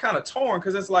 I'm kind of torn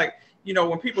because it's like, you know,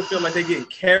 when people feel like they're getting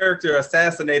character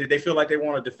assassinated, they feel like they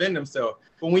want to defend themselves.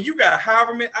 But when you got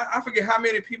however many, I forget how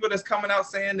many people that's coming out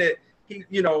saying that he,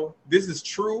 you know, this is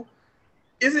true.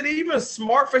 Is it even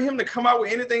smart for him to come out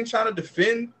with anything trying to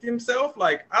defend himself?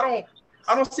 Like, I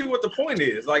don't see what the point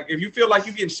is. Like, if you feel like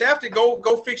you're getting shafted,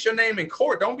 go fix your name in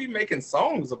court. Don't be making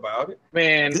songs about it.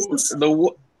 Man, this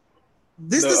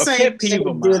is the same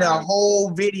people did a whole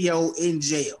video in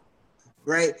jail,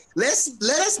 right? Let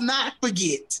us not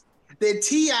forget that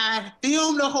T.I.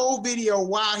 filmed the whole video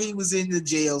while he was in the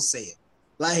jail cell.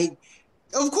 Like,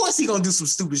 of course he gonna do some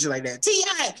stupid shit like that.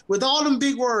 T.I. with all them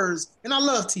big words, and I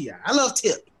love T.I. I love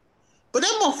Tip, but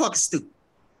that motherfucker's stupid,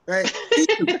 right?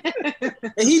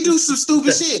 And he do some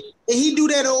stupid shit, and he do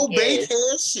that old bank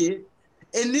ass shit.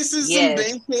 And this is some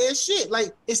bank ass shit.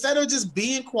 Like, instead of just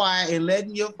being quiet and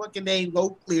letting your fucking name go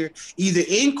clear, either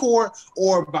in court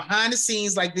or behind the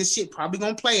scenes, like this shit probably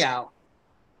gonna play out.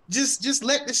 Just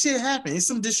let the shit happen. It's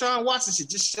some Deshaun Watson shit.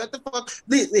 Just shut the fuck.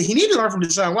 He need to learn from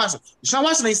Deshaun Watson. Deshaun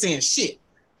Watson ain't saying shit.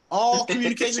 All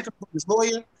communication comes from his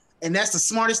lawyer, and that's the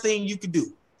smartest thing you could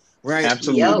do, right?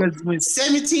 Absolutely. Because when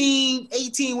 17,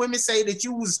 18 women say that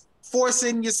you was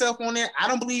forcing yourself on there, I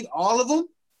don't believe all of them,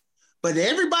 but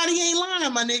everybody ain't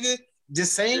lying, my nigga. The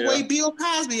same way Bill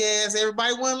Cosby ass,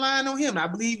 everybody wasn't lying on him. I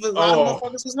believe a lot of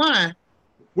motherfuckers was lying.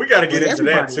 We got to get into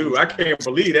that too. I can't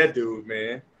believe that dude,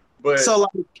 man. But so,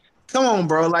 like, come on,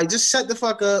 bro. Like, just shut the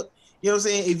fuck up. You know what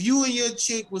I'm saying? If you and your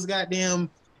chick was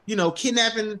goddamn, you know,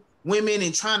 kidnapping women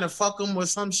and trying to fuck them or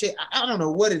some shit, I don't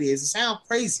know what it is. It sounds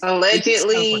crazy.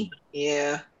 Allegedly,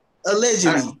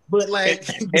 allegedly. But like,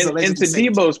 and to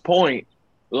Debo's point,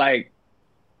 like,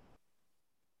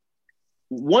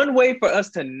 one way for us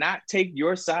to not take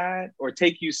your side or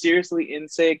take you seriously in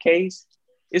said case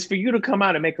is for you to come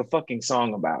out and make a fucking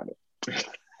song about it.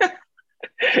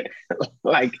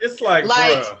 Like, it's like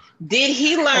did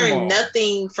he learn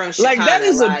nothing from Chicago? Like,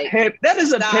 that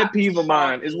is a pet peeve of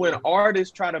mine, is when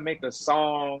artists try to make a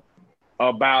song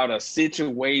about a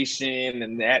situation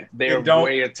and that their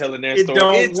way of telling their story.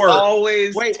 It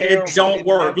don't work. It don't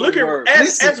work. Look at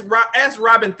ask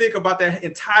Robin Thicke about that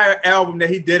entire album that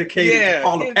he dedicated to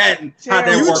Paula Patton, how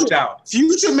that worked out.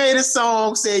 Future made a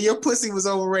song saying your pussy was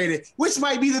overrated, which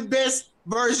might be the best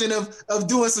version of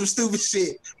doing some stupid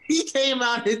shit. He came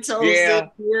out and told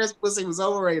that Pierre's pussy was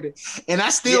overrated, and I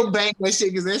still bank that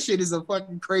shit because that shit is a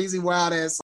fucking crazy wild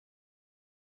ass song.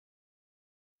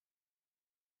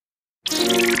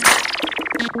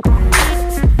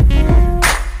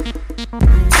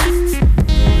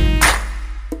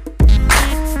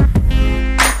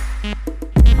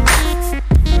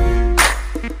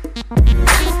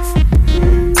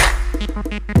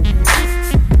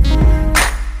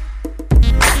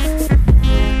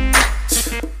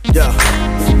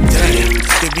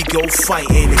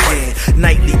 Fighting again,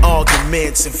 nightly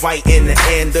arguments, inviting the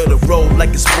end of the road like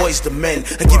it's boys to men.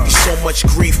 I give you so much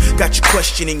grief, got you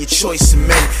questioning your choice of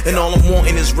men, and all I'm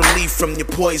wanting is relief from your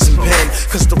poison pen.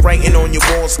 Cause the writing on your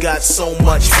walls got so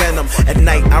much venom. At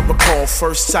night I recall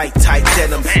first sight, tight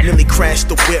denim, nearly crashed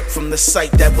the whip from the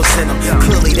sight that was in them.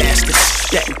 Clearly that's the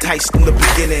that enticed in the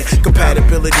beginning.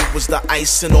 Compatibility was the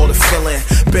ice and all the filling.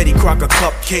 Betty Crocker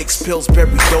cupcakes,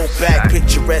 Pillsbury dope back,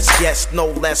 picturesque guests, no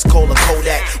less, call a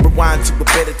Kodak. Rewind to a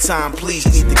better time, please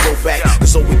need to go back.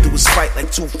 Cause all we do is fight like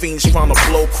two fiends trying to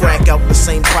blow crack out the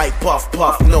same pipe. Puff,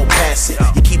 puff, no passing.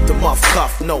 You keep the muff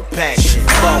cuff, no passion.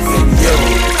 Loving you,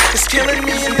 it's killing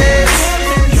me in this,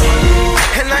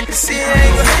 and I can see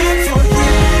anger.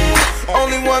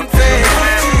 Only one thing,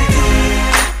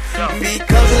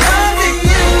 because loving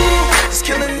you is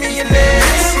killing me in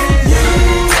this,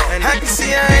 and I can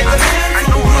see anger.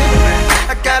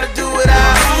 I gotta do it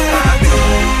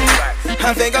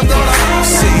I think I'm gonna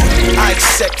see. I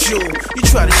accept you. You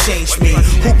try to change me.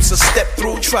 Hoops a step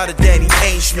through, try to Danny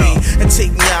Ainge me and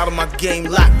take me out of my game,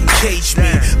 lock and cage me.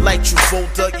 Like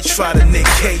Travolta, you try to Nick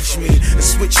Cage me and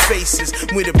switch faces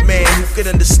with a man who could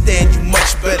understand you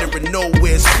much better in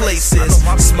nowhere's places.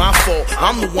 It's my fault,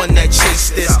 I'm the one that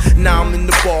chased this. Now I'm in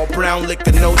the ball, brown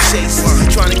liquor, no chases.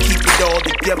 Trying to keep it all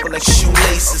together like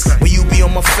shoelaces. When you be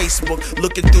on my Facebook,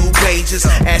 looking through pages,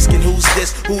 asking who's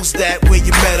this, who's that, where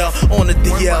you met her. On the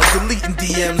DL, deleting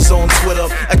DMs on Twitter.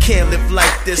 I can't live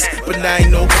like this, but I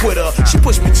ain't no quitter. She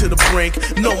pushed me to the brink,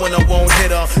 knowing I won't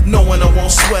hit her, knowing I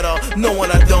won't sweat her,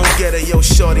 knowing I don't get her. Yo,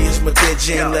 shorty, is my dead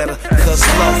Jane letter. Cause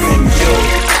loving you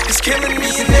is killing me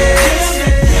in this,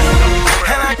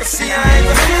 and I can see I ain't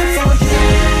the man for you.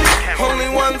 Only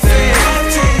one thing,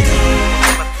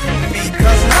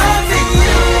 because loving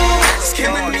you is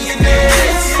killing me in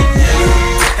this,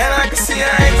 and I can see I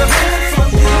ain't the man for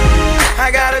you. I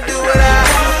gotta do what I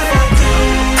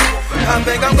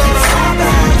think I'm gonna fall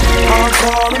back. I'm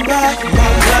falling back in my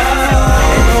love.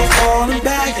 I'm falling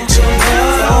back into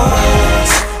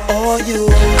yours. Or you,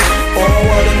 or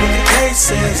whatever the case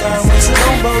is. I'm wasting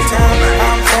on both time.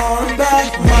 I'm falling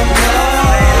back in my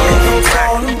love. I'm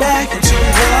falling back into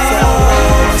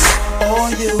yours. Or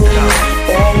you,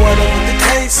 or whatever the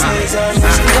case is. I'm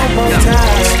wasting on both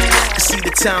time. See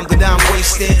the time that I'm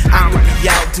wasting. I could be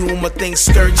out doing my thing,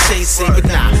 skirt chasing, but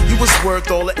nah, you was worth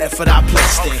all the effort I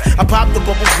placed in. I popped the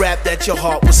bubble wrap that your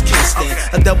heart was cased in.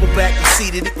 I double back and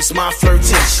conceded it was my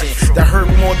flirtation that hurt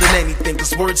more than anything,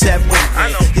 cause words have weight,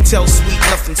 man. You tell sweet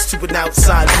nothings to an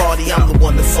outside party. I'm the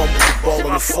one that fumbled the ball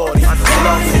on the 40.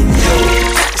 Loving you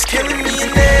is killing me in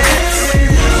this,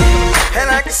 and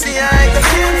I can see I ain't the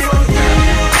man for you.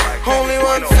 Only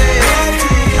one thing,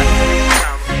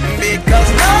 because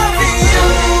loving you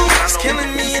is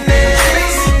killing me in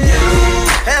this,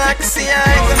 and I can see I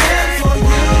ain't the man for you.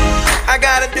 I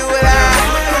gotta do it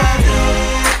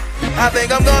I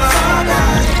think I'm gonna fall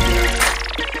back.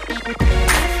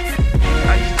 I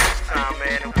just took time,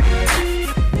 man, and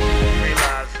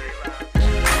realize it.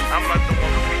 I'm not the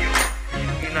one for you.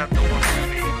 You're not the one for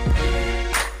me.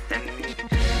 And you need to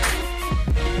just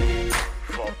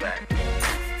fall back. You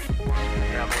know what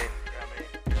I mean?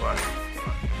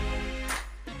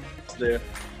 There.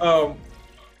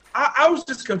 I was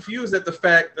just confused at the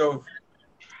fact of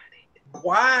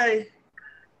why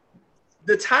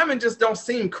the timing just don't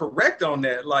seem correct on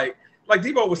that. Like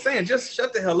Debo was saying, just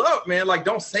shut the hell up, man. Like,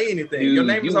 don't say anything. Dude, your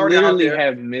name is already out there. You literally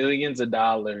have millions of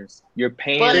dollars. You're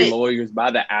paying lawyers by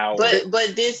the hour.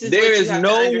 But this is there what is you have no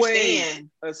to understand.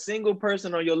 way a single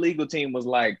person on your legal team was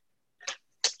like,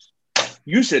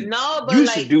 you should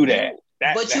do that.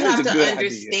 But you have to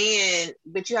understand.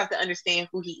 But you have to understand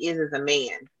who he is as a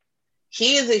man.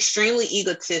 He is extremely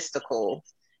egotistical,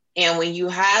 and when you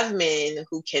have men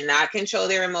who cannot control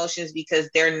their emotions because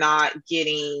they're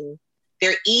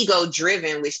ego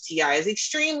driven, which T.I. is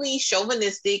extremely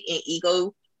chauvinistic and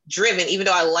ego driven. Even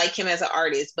though I like him as an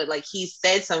artist, but like he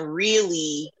said some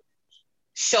really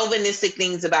chauvinistic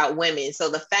things about women. So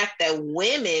the fact that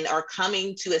women are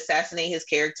coming to assassinate his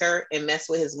character and mess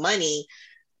with his money.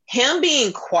 Him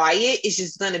being quiet is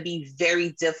just going to be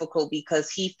very difficult because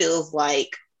he feels like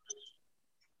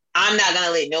I'm not going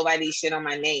to let nobody shit on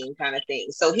my name kind of thing.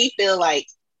 So he feel like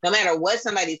no matter what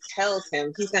somebody tells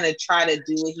him, he's going to try to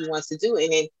do what he wants to do.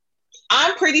 And then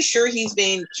I'm pretty sure he's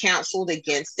been counseled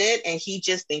against it, and he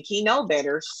just think he know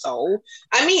better. So,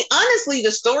 I mean, honestly,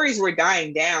 the stories were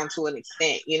dying down to an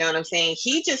extent. You know what I'm saying?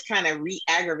 He just kind of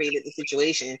re-aggravated the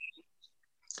situation.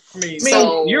 I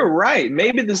mean, you're right.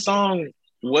 Maybe the song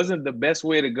wasn't the best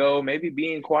way to go. Maybe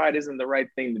being quiet isn't the right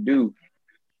thing to do.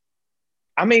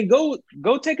 I mean, go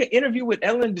take an interview with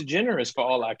Ellen DeGeneres for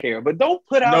all I care, but don't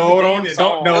put out. He don't need to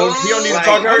talk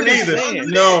to her neither.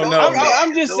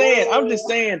 I'm just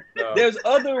saying. No. There's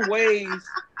other ways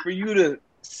for you to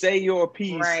say your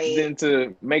piece than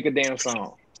to make a damn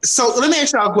song. So let me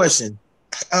ask y'all a question.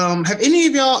 Have any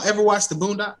of y'all ever watched the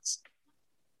Boondocks?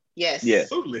 Yes.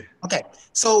 Absolutely. Okay.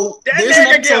 So there's an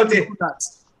episode of the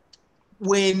Boondocks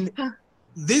when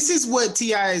this is what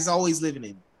T.I. is always living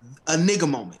in, a nigga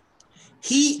moment.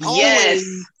 He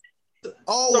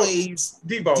always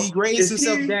degrades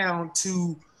himself down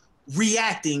to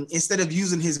reacting instead of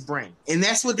using his brain. And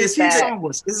that's what this song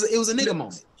was. It was a nigga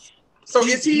moment. So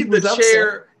is he the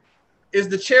chair? Is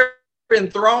the chair been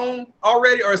thrown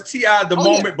already, or is T.I. the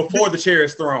moment before the chair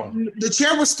is thrown? The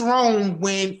chair was thrown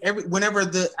whenever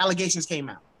the allegations came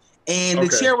out. And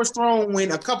the chair was thrown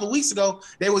when a couple of weeks ago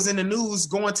they was in the news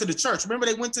going to the church. Remember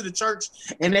they went to the church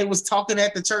and they was talking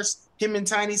at the church, him and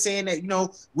Tiny saying that,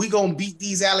 we gonna beat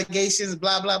these allegations,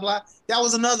 blah, blah, blah. That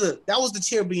was the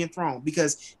chair being thrown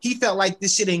because he felt like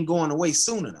this shit ain't going away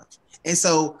soon enough. And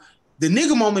so the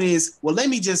nigga moment is, well, let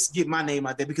me just get my name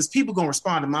out there because people gonna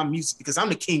respond to my music because I'm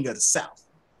the king of the South,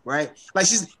 right?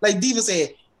 Like Diva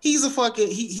said, he's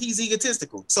he's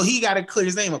egotistical. So he gotta clear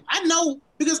his name up. I know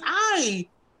because I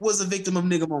was a victim of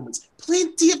nigga moments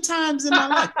plenty of times in my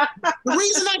life. The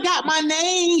reason I got my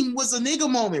name was a nigga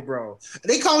moment, bro.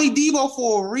 They call me Debo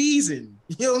for a reason.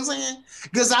 You know what I'm saying?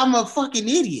 Because I'm a fucking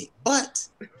idiot. But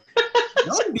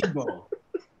young Debo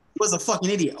was a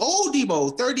fucking idiot. Old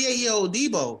Debo, 38-year-old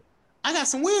Debo, I got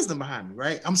some wisdom behind me,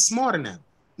 right? I'm smarter now.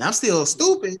 Now I'm still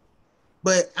stupid,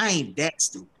 but I ain't that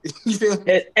stupid. You feel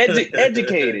me?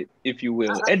 Educated, if you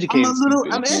will. Educated.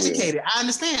 I'm educated. I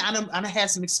understand. I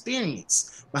had some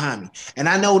experience behind me. And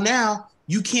I know now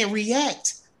you can't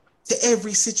react to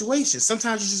every situation.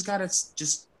 Sometimes you just gotta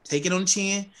just take it on the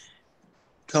chin,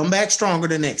 come back stronger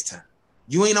the next time.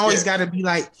 You ain't always gotta be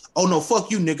like, oh no,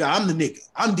 fuck you, nigga. I'm the nigga.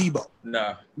 I'm Debo.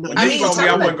 Nah. When they told me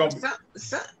I wasn't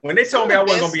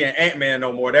gonna be an Ant-Man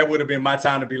no more, that would have been my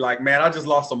time to be like, man, I just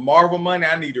lost some Marvel money.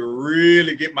 I need to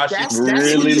really get my shit.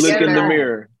 Really look in the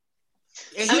mirror.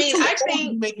 I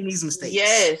think making these mistakes.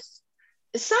 Yes.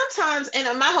 Sometimes,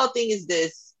 and my whole thing is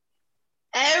this: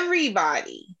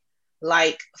 everybody,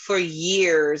 like for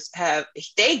years,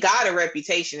 they got a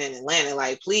reputation in Atlanta.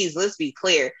 Like, please, let's be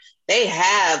clear, they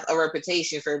have a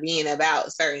reputation for being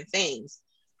about certain things.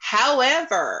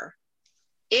 However,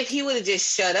 if he would have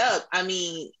just shut up, I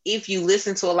mean, if you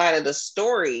listen to a lot of the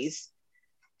stories,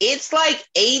 it's like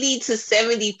 80 to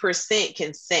 70%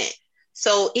 consent.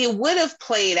 So it would have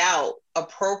played out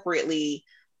appropriately.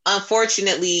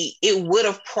 Unfortunately, it would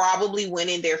have probably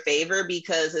went in their favor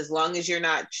because as long as you're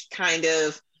not kind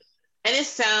of, and it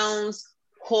sounds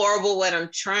horrible what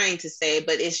I'm trying to say,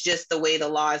 but it's just the way the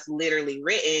law is literally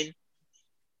written.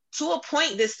 To a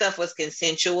point, this stuff was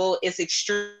consensual. It's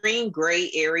extreme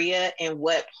gray area and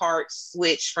what parts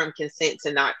switch from consent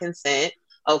to not consent.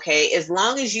 Okay, as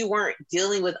long as you weren't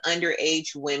dealing with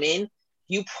underage women,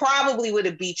 you probably would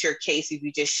have beat your case if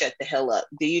you just shut the hell up.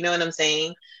 Do you know what I'm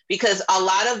saying? Because a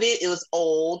lot of it was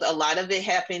old. A lot of it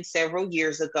happened several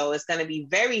years ago. It's going to be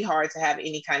very hard to have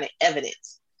any kind of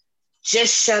evidence.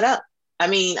 Just shut up. I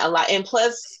mean, a lot. And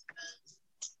plus,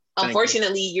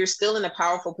 unfortunately, you're still in a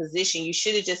powerful position. You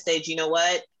should have just said, you know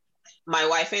what? My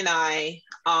wife and I,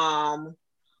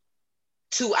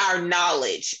 to our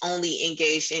knowledge, only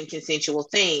engaged in consensual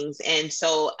things. And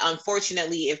so,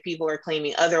 unfortunately, if people are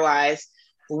claiming otherwise,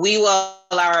 we will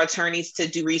allow our attorneys to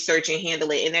do research and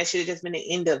handle it. And that should have just been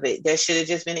the end of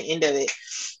it.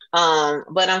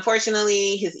 But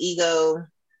unfortunately, his ego,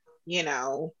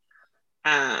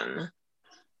 and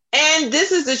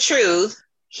this is the truth.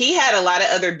 He had a lot of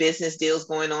other business deals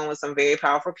going on with some very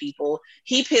powerful people.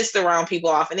 He pissed around people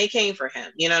off and they came for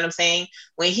him. You know what I'm saying?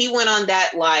 When he went on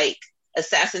that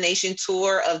assassination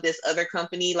tour of this other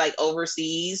company,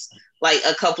 overseas,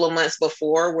 a couple of months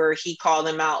before, where he called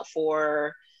them out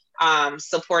for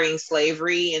supporting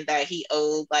slavery and that he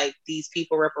owed these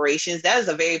people reparations. That is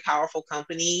a very powerful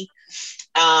company.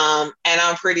 And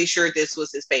I'm pretty sure this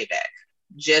was his payback.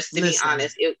 Just to be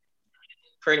honest, it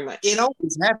pretty much. It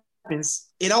always happens.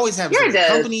 It always happens. Yeah, it does.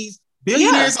 Companies,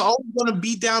 billionaires are always going to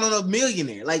beat down on a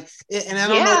millionaire. And I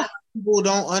don't know if people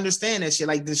don't understand that shit.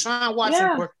 Deshaun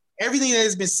Watson, for everything that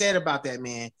has been said about that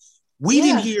man, We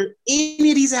didn't hear any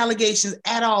of these allegations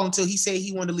at all until he said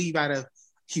he wanted to leave out of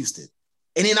Houston.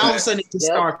 And then all of a sudden it just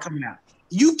started coming out.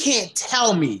 You can't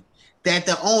tell me that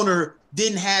the owner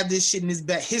didn't have this shit in his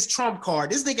back, his trump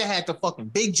card. This nigga had the fucking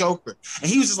big joker.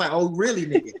 And he was just like, oh, really,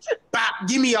 nigga? Bop,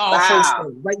 give me all first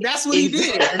thing. Like, that's what he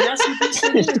did. And that's what this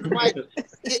shit is. Like,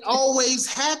 it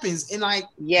always happens. And, like,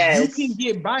 you can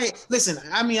get by it. Listen,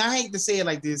 I mean, I hate to say it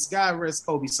like this. God rest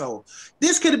Kobe's soul.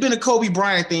 This could have been a Kobe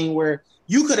Bryant thing where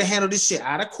you could have handled this shit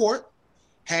out of court,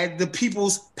 had the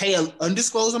peoples pay an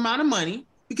undisclosed amount of money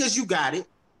because you got it,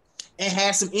 and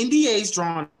had some NDAs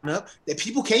drawn up that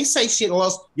people can't say shit, or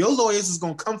else your lawyers is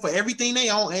gonna come for everything they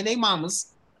own and they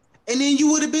mamas, and then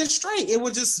you would have been straight. It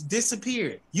would just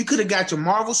disappear. You could have got your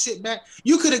Marvel shit back.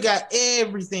 You could have got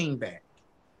everything back,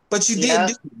 but you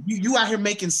didn't. You out here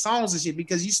making songs and shit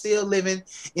because you still living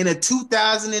in a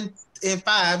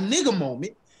 2005 nigga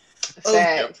moment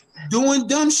of doing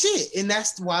dumb shit, and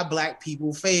that's why black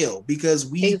people fail, because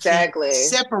we can't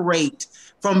separate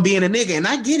from being a nigga. And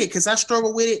I get it because I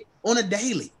struggle with it on a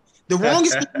daily. The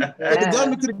wrongest thing that the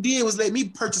government could have did was let me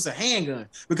purchase a handgun,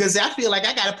 because I feel like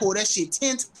I got to pull that shit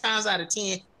 10 times out of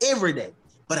 10 every day,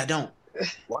 but I don't.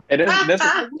 And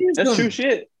that's true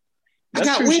shit.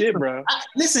 That's true shit, bro.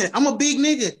 Listen, I'm a big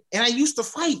nigga, and I used to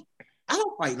fight. I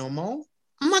don't fight no more.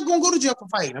 I'm not going to go to jail for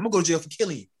fighting. I'm going to go to jail for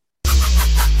killing you.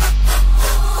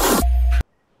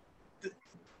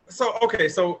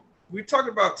 So we talked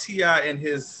about T.I. and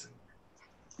his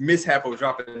mishap of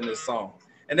dropping this song.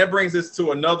 And that brings us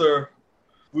to another,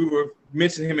 we were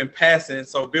mentioning him in passing.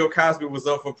 So Bill Cosby was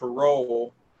up for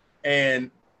parole, and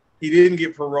he didn't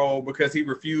get parole because he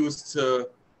refused to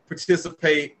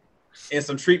participate in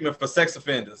some treatment for sex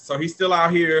offenders. So he's still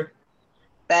out here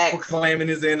proclaiming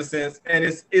his innocence, and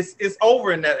it's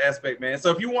over in that aspect, man.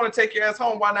 So if you want to take your ass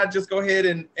home, why not just go ahead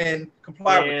and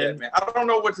comply with that, man? I don't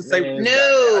know what to say with this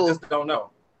guy. I just don't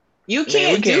know. You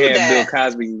can't do that. Bill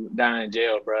Cosby die in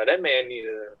jail, bro. That man need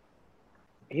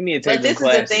to take classes. But this is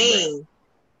the thing.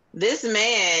 Bro. This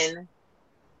man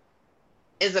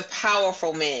is a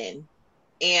powerful man.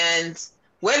 And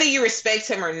whether you respect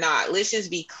him or not, let's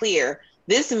just be clear.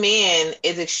 This man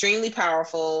is extremely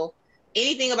powerful.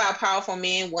 Anything about powerful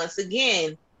men, once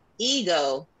again,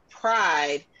 ego,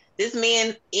 pride. This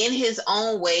man, in his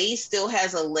own way, still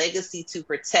has a legacy to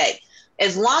protect.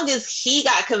 As long as he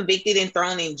got convicted and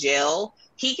thrown in jail,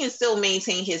 he can still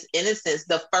maintain his innocence.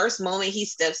 The first moment he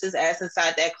steps his ass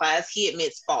inside that class, he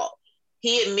admits fault.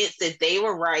 He admits that they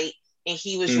were right and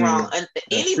he was wrong. And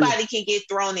anybody can get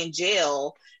thrown in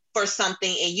jail for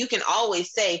something, and you can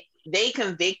always say, they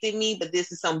convicted me, but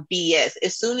this is some BS.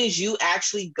 As soon as you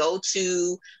actually go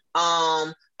to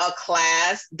a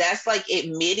class, that's like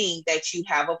admitting that you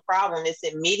have a problem. It's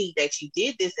admitting that you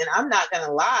did this. And I'm not going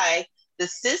to lie, the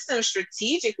system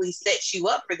strategically sets you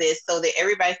up for this so that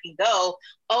everybody can go,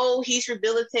 oh, he's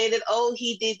rehabilitated. Oh,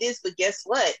 he did this. But guess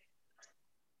what?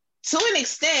 To an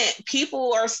extent,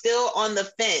 people are still on the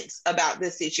fence about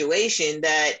this situation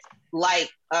that, like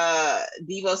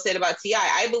Devo said about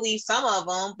T.I., I believe some of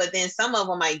them, but then some of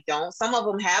them I don't. Some of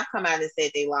them have come out and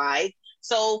said they lied.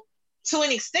 So to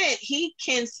an extent, he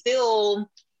can still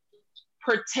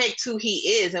protect who he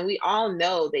is. And we all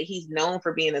know that he's known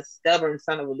for being a stubborn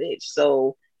son of a bitch.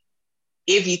 So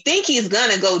if you think he's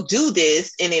going to go do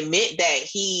this and admit that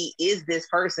he is this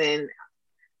person,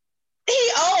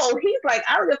 he's like,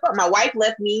 I don't give a fuck. My wife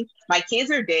left me. My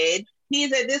kids are dead.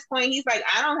 He's at this point, he's like,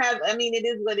 it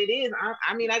is what it is.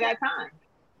 I got time.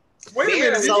 Wait a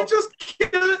minute,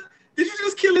 did you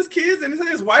just kill his kids and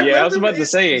his wife? Yeah, I was about to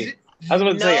say, I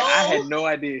had no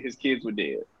idea his kids were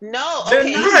dead. No, okay.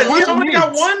 He only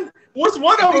got one. What's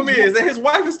one of them is, and his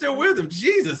wife is still with him.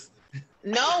 Jesus.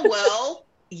 No, well,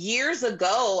 years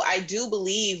ago, I do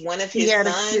believe one of his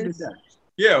sons.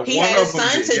 Yeah, he had a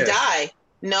son to die.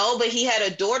 No, but he had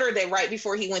a daughter that right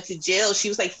before he went to jail, she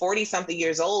was like 40-something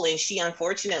years old, and she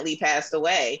unfortunately passed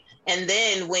away. And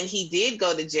then when he did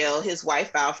go to jail, his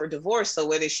wife filed for divorce. So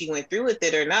whether she went through with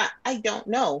it or not, I don't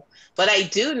know. But I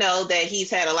do know that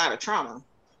he's had a lot of trauma.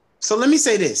 So let me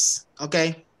say this,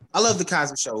 okay? I love the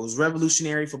Cosby Show. It was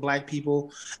revolutionary for black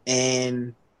people,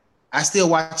 and I still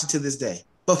watch it to this day.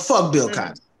 But fuck Bill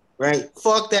Cosby, right?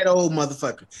 Fuck that old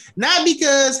motherfucker. Not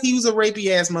because he was a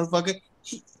rapey ass motherfucker.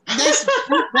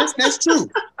 That's true.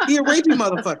 He a rapey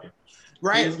motherfucker,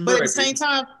 right? But at the same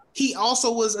time, he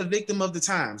also was a victim of the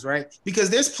times, right? Because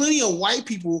there's plenty of white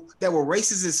people that were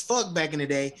racist as fuck back in the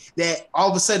day that all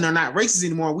of a sudden are not racist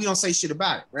anymore. And we don't say shit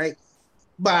about it, right?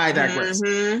 But I digress.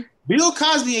 Bill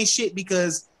Cosby ain't shit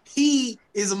because He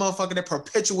is a motherfucker that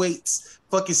perpetuates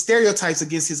fucking stereotypes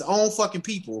against his own fucking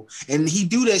people, and he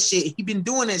do that shit. He been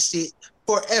doing that shit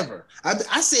forever.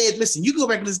 I said, listen, you can go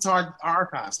back and listen to our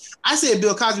archives. I said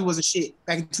Bill Cosby was a shit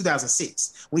back in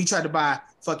 2006 when he tried to buy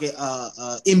fucking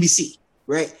NBC,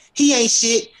 right? He ain't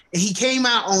shit, and he came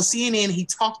out on CNN. He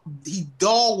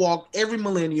dog walked every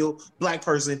millennial black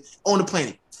person on the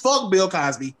planet. Fuck Bill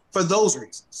Cosby for those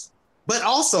reasons. But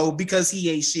also because he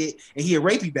ain't shit and he a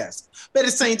rapey bastard. But at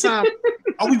the same time,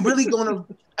 are we really going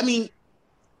to? I mean,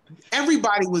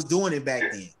 everybody was doing it back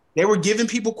then. They were giving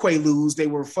people quaaludes. They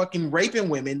were fucking raping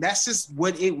women. That's just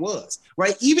what it was,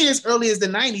 right? Even as early as the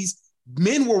 90s,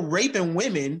 men were raping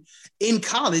women in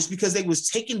college because they was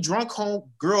taking drunk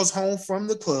girls home from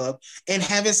the club and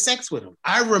having sex with them.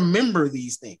 I remember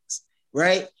these things,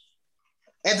 right?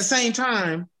 At the same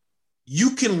time,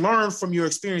 you can learn from your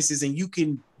experiences and you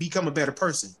can become a better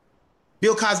person.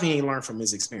 Bill Cosby ain't learned from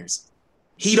his experiences.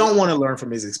 He don't want to learn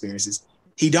from his experiences.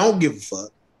 He don't give a fuck.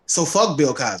 So fuck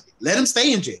Bill Cosby. Let him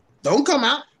stay in jail. Don't come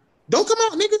out. Don't come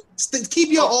out, nigga.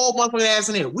 Keep your old motherfucking ass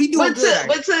in there. We doing good.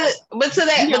 But to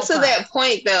that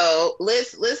point though,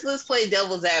 let's play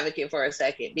devil's advocate for a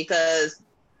second, because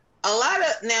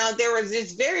there was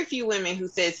just very few women who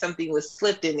said something was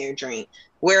slipped in their drink.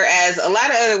 Whereas a lot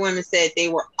of other women said they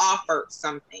were offered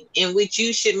something in which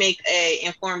you should make an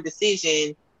informed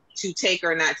decision to take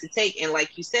or not to take. And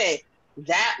like you said,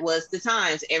 that was the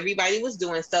times. Everybody was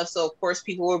doing stuff. So, of course,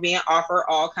 people were being offered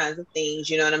all kinds of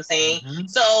things. You know what I'm saying? Mm-hmm.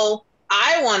 So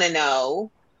I want to know,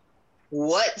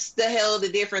 what's the hell the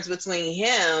difference between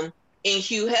him and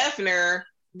Hugh Hefner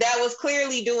that was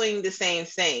clearly doing the same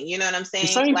thing? You know what I'm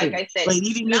saying? Like I said,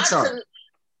 he didn't get charged.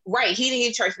 Right. He didn't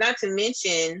get charged. Not to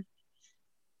mention,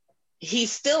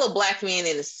 he's still a black man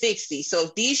in the 60s. So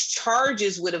if these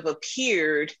charges would have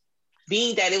appeared,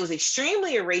 being that it was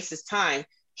extremely a racist time,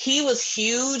 he was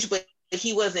huge, but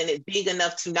he wasn't big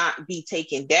enough to not be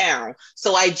taken down.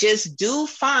 So I just do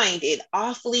find it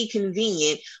awfully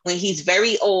convenient when he's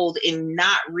very old and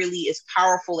not really as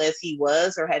powerful as he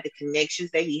was or had the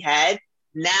connections that he had.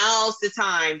 Now's the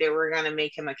time that we're going to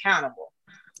make him accountable.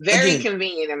 Very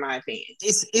convenient, in my opinion.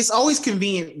 It's always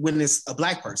convenient when it's a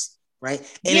black person. Right.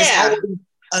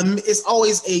 And it's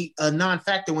always a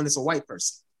non-factor when it's a white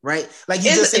person. Right. Like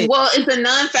you just said. Well, it's a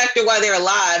non-factor while they're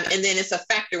alive, and then it's a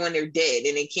factor when they're dead.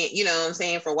 And it can't, you know what I'm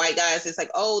saying? For white guys, it's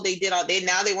like, oh, they did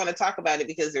now they want to talk about it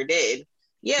because they're dead.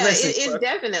 Yeah, it's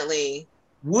definitely.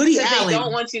 Woody Allen. They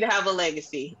don't want you to have a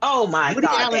legacy. Oh my Woody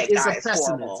God. Allen that is guy a pessimist.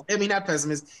 horrible. I mean, not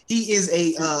pessimist. He is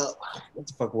a what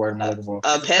the fuck word am I looking for?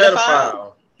 A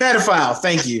pedophile. Pedophile.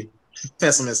 Thank you.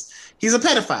 Pessimist. He's a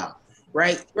pedophile.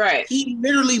 Right? Right. He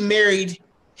literally married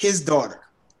his daughter.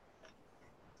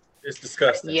 It's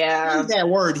disgusting. Yeah. Use that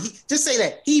word. Just say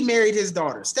that. He married his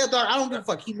daughter. Stepdaughter, I don't give a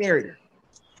fuck. He married her.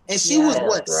 And she was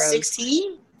what,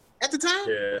 16 at the time?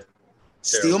 Yeah.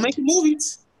 Still making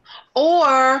movies.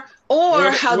 Or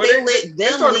how they let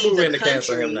them leave the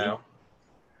country. Him now.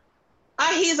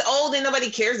 He's old and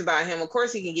nobody cares about him. Of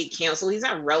course he can get canceled. He's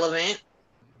not relevant.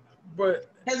 But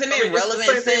hasn't been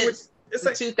relevant since the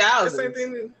 2000s. The same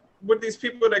thing with these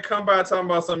people that come by talking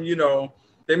about some,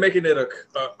 they're making it a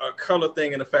color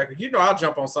thing, and the fact that, I'll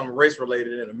jump on something race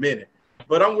related in a minute.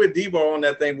 But I'm with Debo on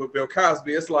that thing with Bill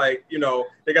Cosby. It's like,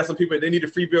 they got some people, they need to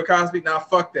free Bill Cosby. Nah,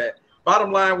 fuck that.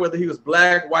 Bottom line, whether he was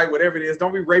black, white, whatever it is,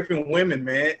 don't be raping women,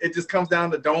 man. It just comes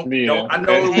down to don't. I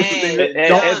know at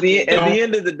the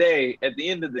end of the day,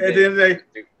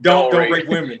 don't rape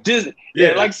women.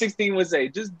 Like 16 would say,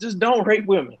 just don't rape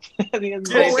women. At the end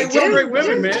of the day, don't rape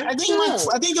women, man. I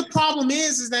think the problem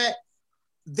is that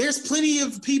there's plenty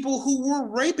of people who were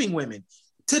raping women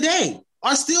today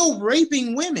are still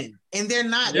raping women, and they're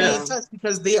not being touched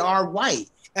because they are white.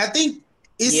 I think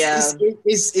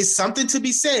it's something to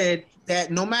be said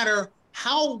that no matter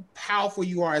how powerful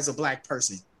you are as a black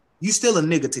person, you still a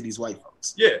nigga to these white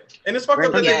folks. Yeah, and it's fucked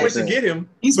up that they went to get him.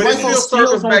 These but white it still folks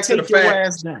circles back to the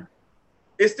fact.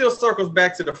 It still circles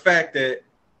back to the fact that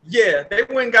they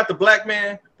went and got the black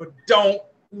man, but don't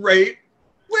rape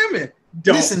women.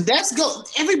 Don't. Listen,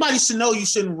 everybody should know you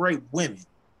shouldn't rape women.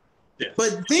 Yeah.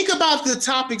 But think about the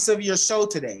topics of your show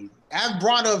today. I've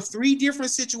brought up 3 different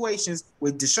situations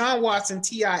with Deshaun Watson,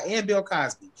 T.I., and Bill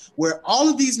Cosby, where all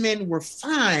of these men were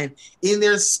fine in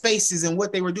their spaces and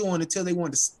what they were doing until they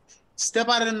wanted to step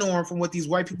out of the norm from what these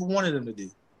white people wanted them to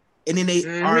do. And then they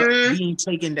are being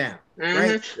taken down.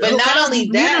 Right? But not only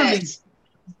that,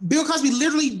 Bill Cosby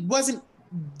literally wasn't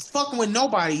fucking with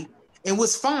nobody and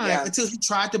was fine until he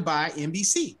tried to buy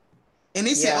NBC. And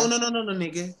they said, oh, no,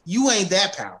 nigga. You ain't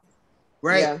that powerful.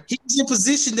 Right? Yeah. He was in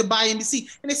position to buy NBC.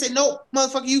 And they said, no,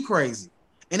 motherfucker, you crazy.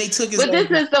 And they took his. But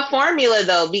this is the formula,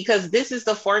 though, because this is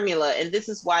the formula, and this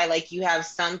is why, like, you have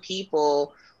some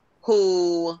people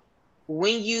who,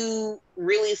 when you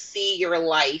really see your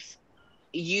life,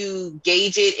 you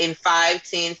gauge it in 5,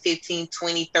 10, 15,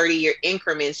 20, 30-year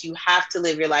increments. You have to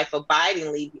live your life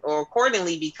abidingly or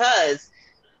accordingly, because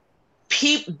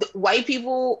white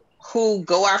people who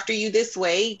go after you this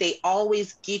way, they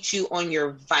always get you on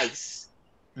your vice.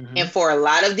 Mm-hmm. And for a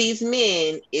lot of these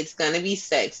men, it's going to be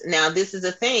sex. Now, this is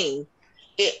a thing.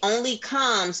 It only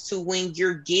comes to when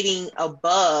you're getting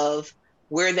above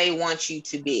where they want you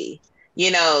to be.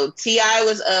 You know, T.I.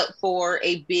 was up for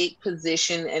a big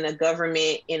position in a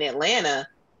government in Atlanta.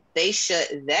 They shut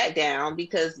that down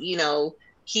because, you know,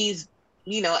 he's,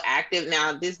 you know, active.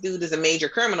 Now, this dude is a major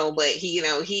criminal, but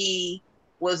he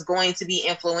was going to be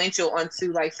influential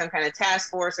onto like some kind of task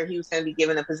force, or he was going to be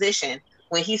given a position.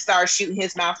 When he starts shooting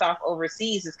his mouth off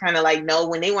overseas, it's kind of like, no,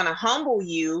 when they want to humble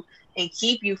you and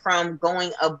keep you from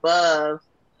going above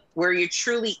where you're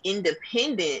truly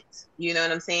independent, you know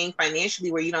what I'm saying,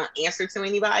 financially, where you don't answer to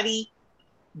anybody,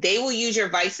 they will use your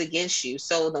vice against you.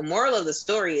 So the moral of the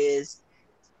story is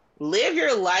live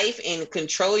your life and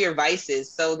control your vices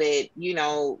so that, you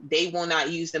know, they will not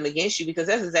use them against you, because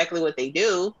that's exactly what they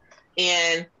do.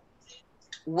 And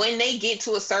when they get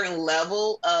to a certain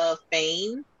level of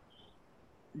fame,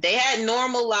 they had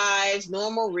normal lives,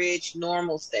 normal rich,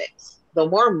 normal sex. The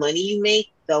more money you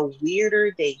make, the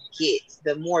weirder they get,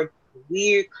 the more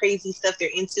weird, crazy stuff they're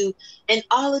into. And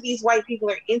all of these white people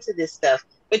are into this stuff,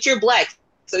 but you're black,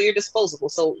 so you're disposable.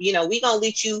 So, you know, we gonna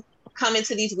let you come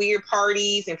into these weird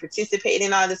parties and participate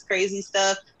in all this crazy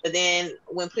stuff. But then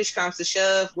when push comes to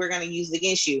shove, we're gonna use it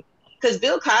against you. Because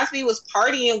Bill Cosby was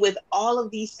partying with all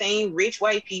of these same rich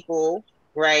white people,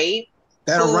 right?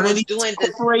 That are running these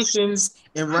corporations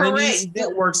and running these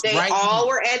networks. They all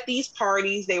were at these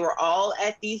parties. They were all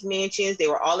at these mansions. They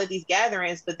were all at these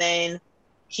gatherings. But then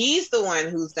he's the one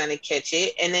who's going to catch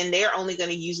it. And then they're only going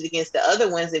to use it against the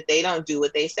other ones if they don't do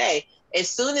what they say. As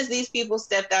soon as these people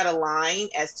stepped out of line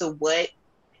as to what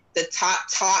the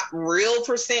top real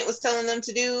percent was telling them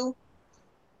to do.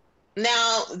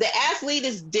 Now, the athlete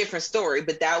is a different story,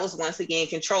 but that was once again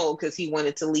controlled because he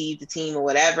wanted to leave the team or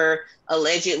whatever.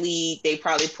 Allegedly, they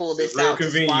probably pulled this out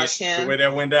to squash him. The way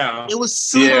that went down. It was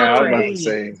super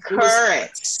convenient.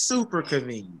 Correct. Super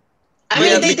convenient. I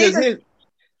mean,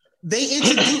 they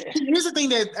introduced. Here's the thing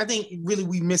that I think really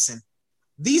we missing.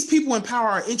 These people in power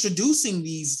are introducing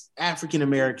these African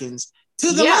Americans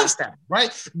to the lifestyle,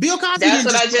 right? Bill Cosby. That's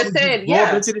what I just said.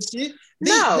 Yeah. Into the shit.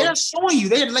 They're showing you.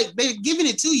 They're giving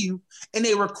it to you, and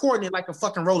they're recording it like a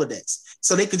fucking Rolodex,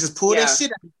 so they can just pull that shit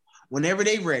out whenever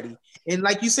they ready. And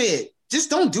like you said,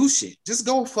 just don't do shit. Just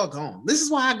go fuck home. This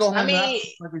is why I go home. I mean,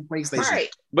 PlayStation. Right.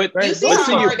 But you see how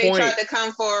hard they tried to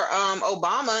come for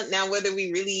Obama. Now, whether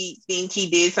we really think he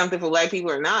did something for black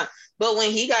people or not, but when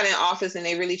he got in office and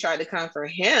they really tried to come for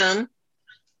him,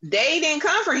 they didn't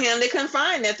come for him. They couldn't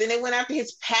find nothing. They went after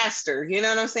his pastor. You know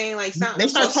what I'm saying? Like something. They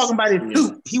started talking about his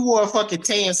suit. He wore a fucking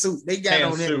tan suit. They got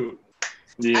on him.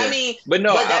 Yeah. I mean, but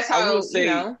no, that's how I will say,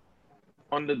 you know,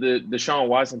 under the Deshaun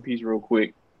Watson piece real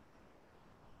quick.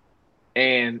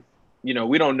 And, you know,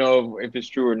 we don't know if it's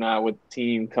true or not with the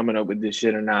team coming up with this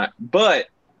shit or not. But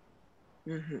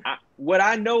what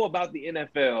I know about the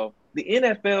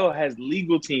NFL has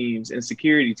legal teams and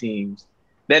security teams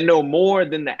that know more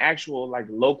than the actual like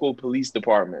local police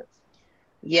departments.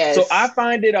 Yes. So I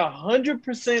find it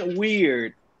 100%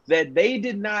 weird that they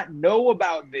did not know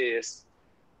about this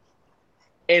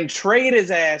and trade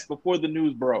his ass before the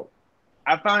news broke.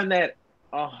 I find that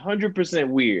 100%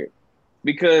 weird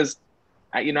because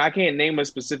I can't name a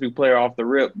specific player off the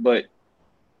rip, but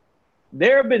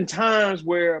there have been times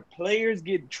where players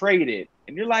get traded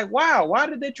and you're like, wow, why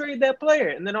did they trade that player?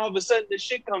 And then all of a sudden this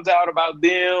shit comes out about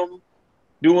them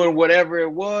doing whatever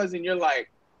it was, and you're like,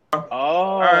 oh.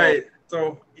 All right,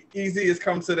 so Easy has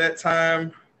come to that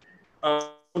time.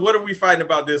 What are we fighting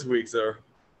about this week, sir?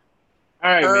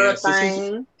 All right,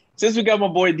 man. Since we got my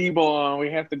boy Debo on, we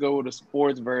have to go with a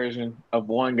sports version of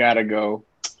One Gotta Go.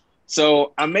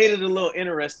 So I made it a little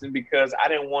interesting because I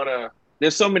didn't want to –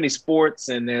 there's so many sports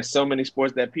and there's so many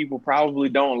sports that people probably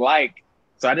don't like.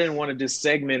 So I didn't want to just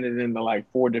segment it into like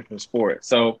 4 different sports.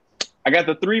 So I got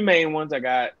the 3 main ones. I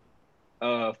got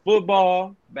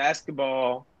football,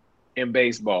 basketball, and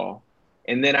baseball.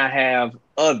 And then I have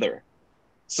other.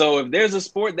 So if there's a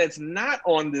sport that's not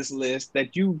on this list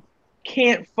that you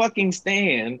can't fucking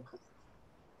stand,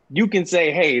 you can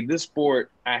say, hey, this sport,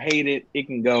 I hate it. It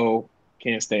can go.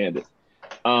 Can't stand it.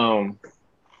 But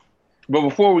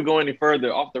before we go any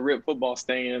further, off the rip, football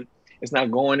stand. It's not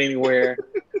going anywhere.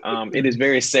 It is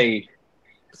very safe.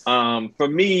 For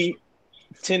me,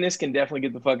 tennis can definitely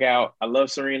get the fuck out. I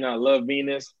love Serena. I love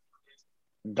Venus.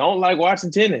 Don't like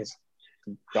watching tennis.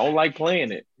 Don't like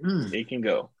playing it. It can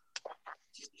go.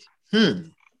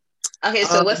 Okay,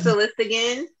 so what's the list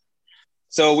again?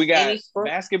 So we got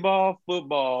basketball,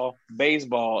 football,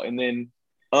 baseball, and then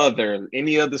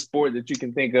any other sport that you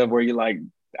can think of where you're like,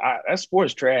 that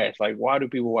sport's trash. Like, why do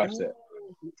people watch that?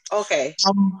 Okay.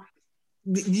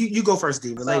 You go first,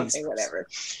 Diva. Ladies. Okay, whatever.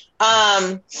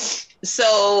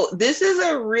 So this is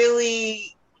a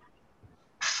really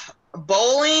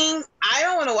bowling. I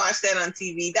don't want to watch that on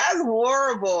TV. That's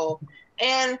horrible.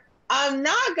 And I'm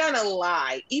not gonna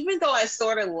lie, even though I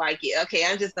sort of like it. Okay,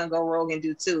 I'm just gonna go rogue and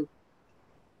do two.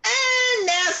 And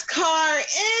NASCAR.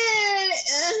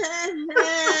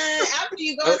 After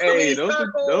you go through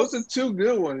circles, those are two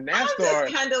good ones.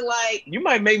 NASCAR. Kind of like you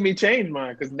might make me change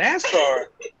mine because NASCAR.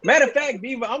 Matter of fact,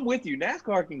 Diva, I'm with you.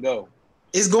 NASCAR can go.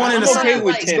 It's going in the circle.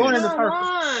 It's going in the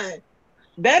circle.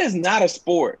 That is not a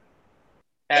sport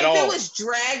at all. If it was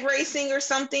drag racing or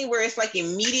something where it's like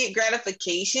immediate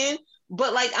gratification,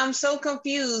 but like I'm so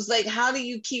confused. Like, how do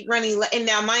you keep running? And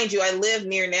now, mind you, I live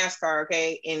near NASCAR.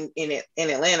 Okay, in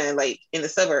Atlanta, like in the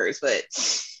suburbs, but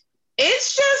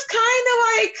it's just kind of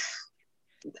like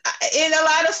in a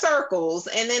lot of circles,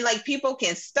 and then like people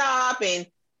can stop and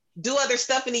do other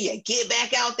stuff, and then you get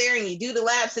back out there and you do the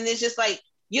laps, and it's just like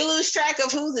you lose track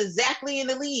of who's exactly in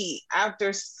the lead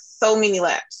after so many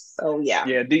laps. So yeah.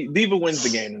 Diva wins the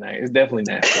game tonight. It's definitely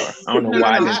NASCAR. I don't know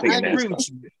why I didn't think NASCAR. Agree with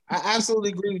you. I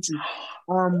absolutely agree with you.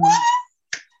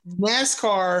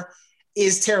 NASCAR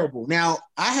is terrible. Now,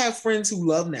 I have friends who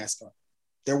love NASCAR.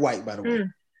 They're white, by the way.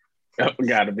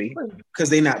 Gotta be. Because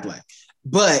they're not black.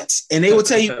 And they will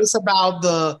tell you it's about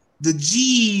the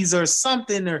G's or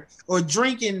something or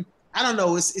drinking. I don't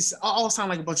know. It's all sound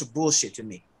like a bunch of bullshit to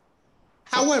me.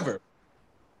 However,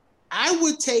 I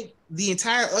would take the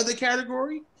entire other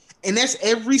category, and that's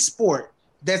every sport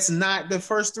that's not the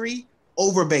first three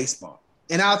over baseball.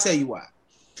 And I'll tell you why.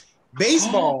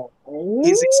 Baseball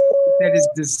is a sport that is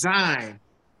designed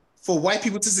for white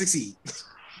people to succeed.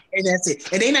 And that's it.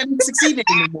 And they not even succeeding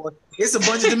anymore. It's a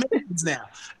bunch of Dominicans now.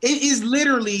 It is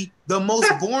literally the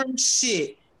most boring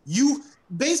shit.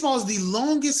 Baseball is the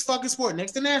longest fucking sport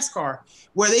next to NASCAR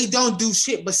where they don't do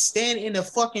shit but stand in the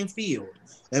fucking field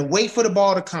and wait for the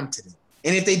ball to come to them.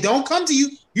 And if they don't come to you,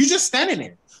 you're just standing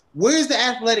there. Where's the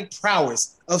athletic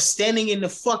prowess of standing in the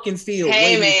fucking field?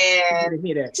 Hey, man.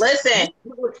 Listen.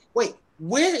 Wait,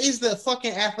 where is the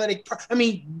fucking athletic? I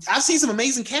mean, I've seen some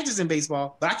amazing catches in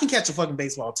baseball, but I can catch a fucking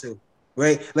baseball too,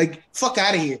 right? Like, fuck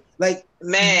out of here. Like,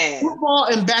 man, football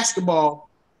and basketball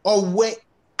are way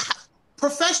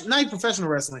not even professional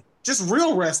wrestling, just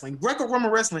real wrestling.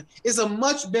 Greco-Roman wrestling is a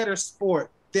much better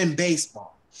sport than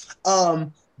baseball.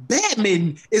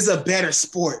 Badminton is a better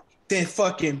sport than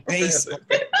fucking baseball.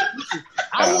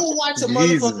 I will watch a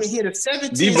motherfucker hit a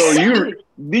 17.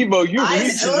 Debo,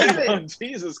 you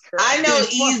Jesus Christ. I know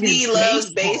Easy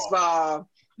loves baseball.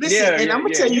 Listen, and I'm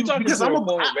gonna tell you because I'm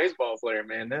a baseball player,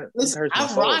 man.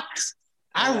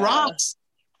 I rocks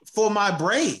for my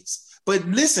Braves. But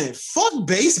listen, fuck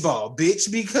baseball,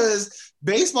 bitch, because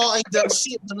baseball ain't done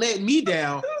shit to let me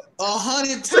down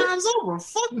 100 times over.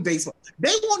 Fuck baseball.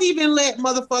 They won't even let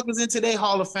motherfuckers into their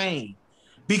Hall of Fame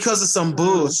because of some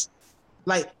bullshit.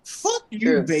 Like, fuck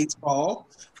you, baseball.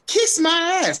 Kiss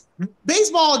my ass.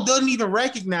 Baseball doesn't even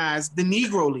recognize the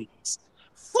Negro Leagues.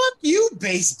 Fuck you,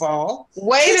 baseball.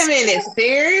 Wait a minute.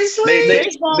 Seriously?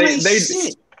 Baseball ain't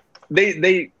shit.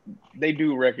 They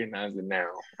do recognize it now.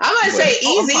 I'm gonna say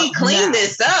Easy clean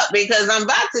this up because I'm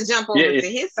about to jump over to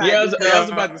his side. Yeah, I was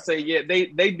about to say,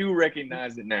 they do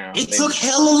recognize it now. It took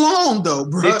hella long though,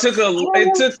 bro.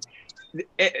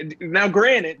 Now,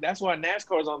 granted, that's why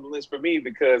NASCAR is on the list for me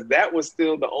because that was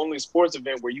still the only sports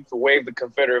event where you could wave the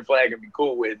Confederate flag and be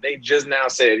cool with it. They just now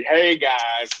said, "Hey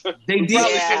guys, they shouldn't do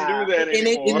that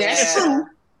anymore." And that's true.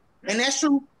 And that's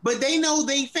true. But they know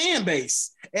they fan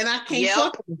base, and I can't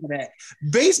fuck with that.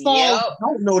 Baseball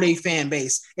don't know they fan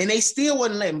base, and they still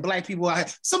wasn't letting black people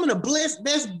out. Some of the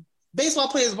best baseball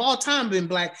players of all time been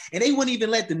black, and they wouldn't even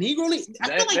let the Negro League.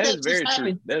 I feel like that just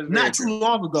happened not too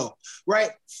long ago, right?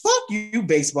 Fuck you,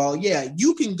 baseball. Yeah,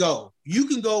 you can go. You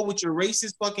can go with your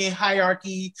racist fucking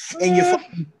hierarchy and your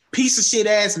fucking piece of shit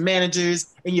ass managers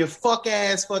and your fuck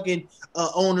ass fucking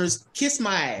owners. Kiss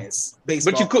my ass,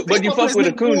 baseball. But you fuck with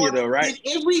Acuna though, right?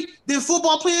 The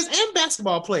football players and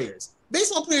basketball players.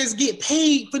 Baseball players get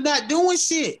paid for not doing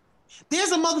shit.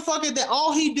 There's a motherfucker that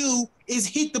all he do is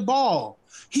hit the ball.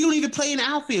 He don't even play in the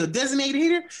outfield. Designated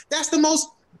hitter. That's the most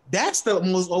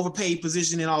overpaid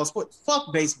position in all sports.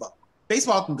 Fuck baseball.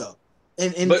 Baseball can go.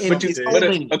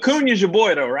 Acuna's your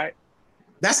boy though, right?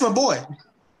 That's my boy.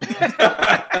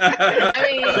 I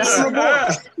mean, That's my boy.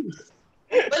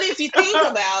 But if you think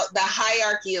about the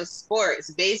hierarchy of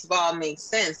sports, baseball makes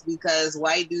sense because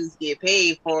white dudes get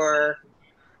paid for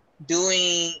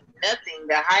doing nothing.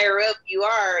 The higher up you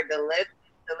are, the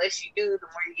less you do, the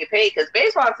more you get paid. Because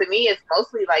baseball to me is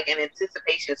mostly like an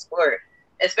anticipation sport,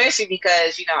 especially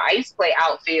because, you know, I used to play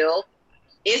outfield.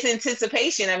 It's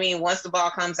anticipation. I mean, once the ball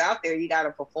comes out there, you got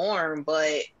to perform,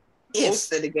 but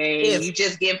most of the game, you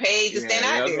just get paid to stand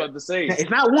out there. I was about to say. It's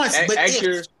not once, but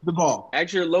if the ball.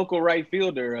 Actually, your local right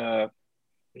fielder,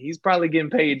 he's probably getting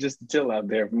paid just to chill out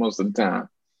there for most of the time.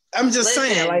 I'm just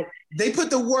saying, like, they put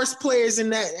the worst players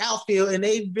in that outfield, and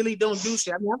they really don't do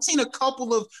shit. I mean, I've seen a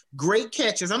couple of great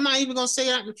catches. I'm not even going to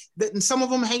say that some of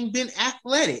them ain't been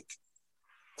athletic,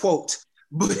 quote.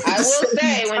 But I will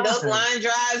say, when those line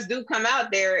drives do come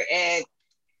out there at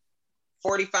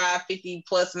 45, 50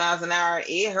 plus miles an hour,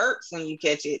 it hurts when you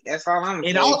catch it. That's all I'm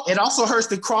saying. It also hurts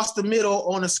to cross the middle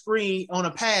on a screen, on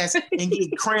a pass, and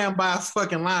get crammed by a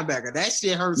fucking linebacker. That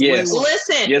shit hurts. Yes.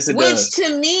 Listen, yes, it does.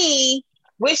 To me,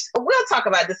 which we'll talk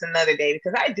about this another day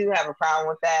because I do have a problem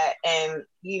with that. And,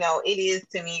 you know, it is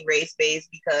to me race-based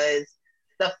because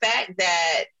the fact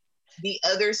that the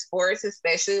other sports,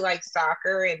 especially like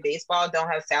soccer and baseball, don't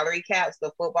have salary caps,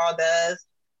 but football does.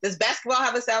 Does basketball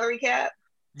have a salary cap?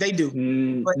 They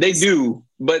do. They do,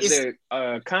 but their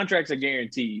contracts are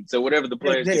guaranteed. So whatever the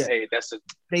players get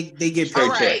paid, they get paid. All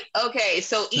right. Okay.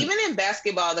 So even in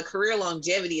basketball, the career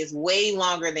longevity is way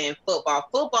longer than football.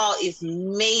 Football is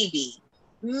maybe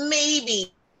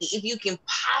if you can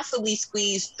possibly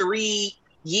squeeze 3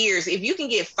 years. If you can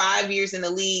get 5 years in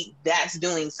the league, that's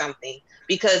doing something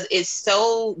because it's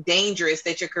so dangerous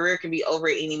that your career can be over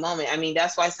at any moment. I mean,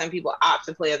 that's why some people opt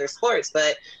to play other sports,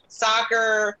 but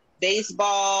soccer,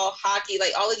 baseball, hockey,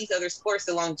 like all of these other sports,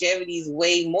 the longevity is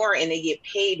way more and they get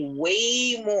paid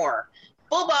way more.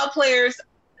 Football players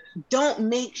don't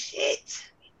make shit.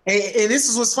 And this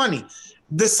is what's funny.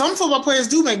 Some football players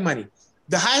do make money.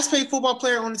 The highest paid football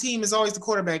player on the team is always the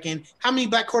quarterback. And how many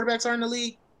black quarterbacks are in the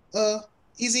league?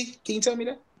 Easy, can you tell me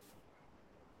that?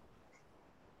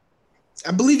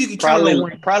 I believe you can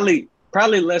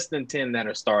probably less than 10 that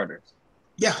are starters.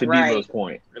 Yeah, to Devo's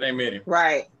point. It ain't many.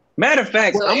 Right. Matter of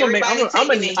fact, so I'm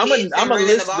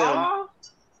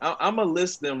gonna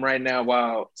list them right now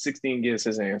while 16 gives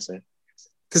his answer.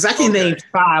 Because I can name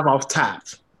 5 off top.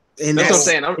 And that's what I'm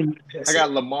saying. I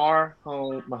got Lamar,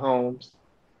 Mahomes.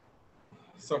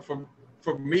 So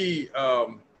for me,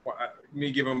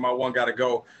 me giving my one gotta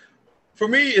go. For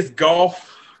me, it's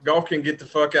golf. Golf can get the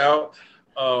fuck out.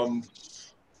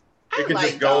 It can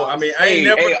just go. I mean,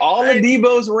 all of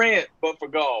Devo's rant, but for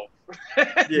golf.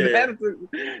 Yeah,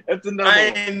 that's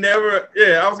another.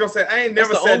 I was gonna say I ain't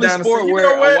never sat down and sport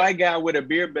where a white guy with a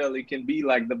beer belly can be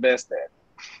like the best at.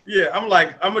 Yeah, I'm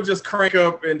gonna just crank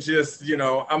up and just, you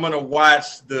know, I'm gonna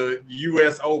watch the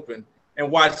U.S. Open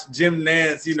and watch Jim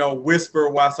Nance, you know, whisper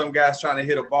while some guy's trying to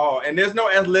hit a ball, and there's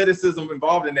no athleticism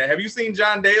involved in that. Have you seen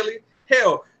John Daly?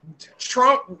 Hell,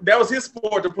 Trump, that was his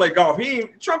sport to play golf.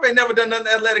 Trump ain't never done nothing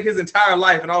athletic his entire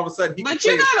life, and all of a sudden But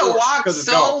you gotta walk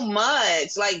so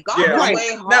much. Like golf is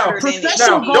way harder now, than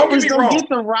professional golfers don't get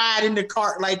to ride in the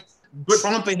cart like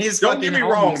Trump and his. Don't get me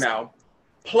wrong now.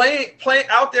 Playing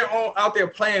out there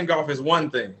playing golf is one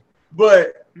thing,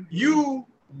 but you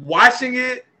watching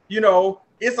it, you know,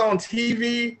 it's on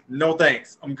TV. No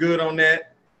thanks. I'm good on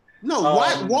that. No,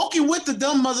 walking with the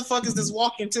dumb motherfuckers that's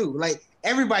walking too. Like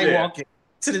everybody walking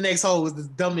to the next hole is the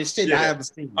dumbest shit I ever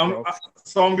seen.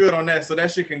 So I'm good on that. So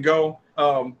that shit can go.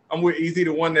 I'm with Easy.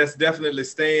 The one that's definitely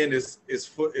staying is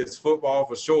football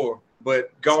for sure.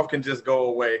 But golf can just go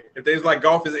away. If they was like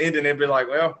golf is ending, they'd be like,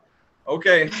 well,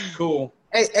 okay, cool.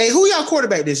 Hey, who y'all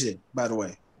quarterback this year, by the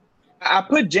way? I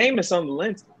put Jameis on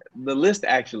the list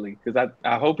actually, because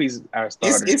I hope he's our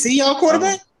starter. Is he y'all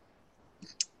quarterback?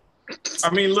 I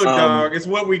mean, look, dog. It's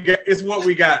what we got. It's what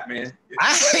we got, man.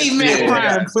 I hate Matt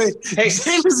Ryan, but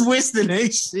Jameis Winston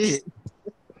ain't shit.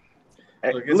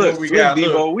 Look, it's what we got.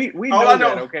 Devo, we know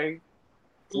that, okay?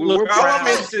 Look, all I'm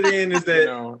interested in is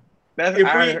that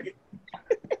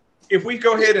if we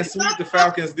go ahead and sweep the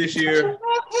Falcons this year,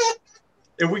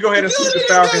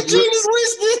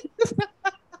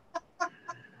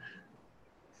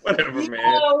 whatever, man.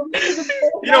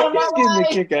 You know, he's getting a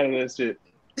kick out of that shit.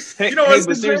 You know what's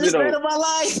the greatest man of my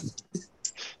life?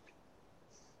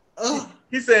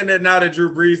 He's saying that now that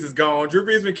Drew Brees is gone. Drew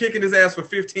Brees been kicking his ass for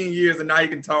 15 years, and now he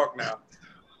can talk now.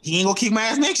 He ain't gonna kick my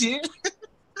ass next year.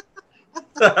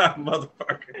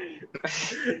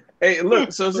 Motherfucker. Hey,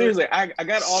 look. So seriously, I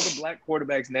got all the black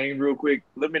quarterbacks named real quick.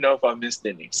 Let me know if I missed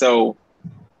any. So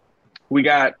we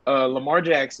got Lamar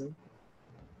Jackson,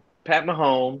 Pat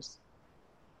Mahomes.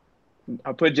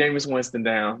 I put Jameis Winston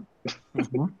down.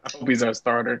 Mm-hmm. I hope he's our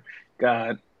starter.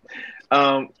 God.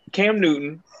 Cam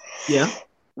Newton. Yeah.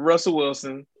 Russell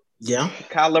Wilson. Yeah.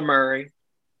 Kyler Murray.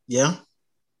 Yeah.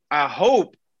 I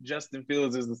hope Justin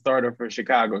Fields is the starter for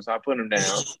Chicago, so I put him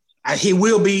down. He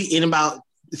will be in about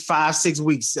 5-6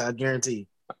 weeks, I guarantee.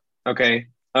 Okay.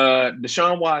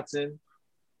 Deshaun Watson,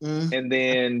 and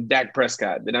then Dak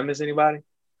Prescott. Did I miss anybody?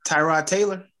 Tyrod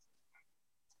Taylor.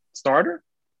 Starter?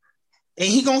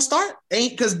 Ain't he gonna start?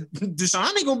 Ain't because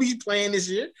Deshaun ain't gonna be playing this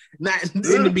year. Not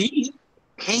in the beginning.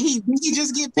 Ain't he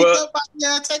just get picked up by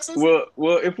the Texans?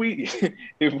 Well, if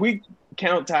we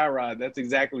count Tyrod, that's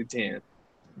exactly 10.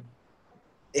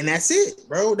 And that's it,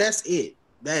 bro. That's it.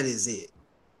 That is it.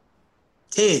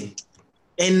 10.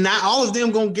 And not all of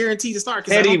them gonna guarantee to start.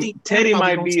 Teddy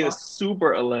might be a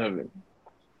super 11.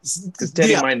 Because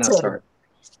Teddy might not start.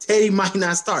 Teddy might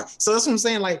not start. So that's what I'm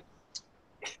saying. Like,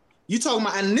 you talking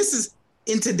about, and this is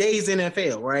in today's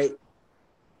NFL, right?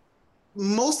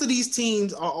 Most of these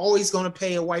teams are always going to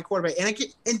pay a white quarterback. And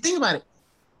think about it.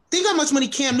 Think how much money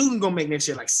Cam Newton going to make next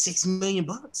year. Like $6 million.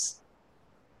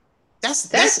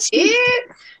 That's cheap.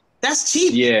 it. That's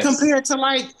cheap compared to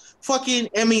like fucking.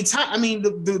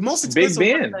 The most expensive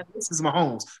Big Ben. Is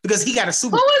Mahomes because he got a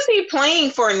Super. Who is he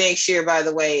playing for next year? By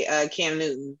the way, Cam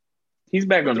Newton. He's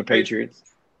back on the Patriots.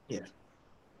 Yeah.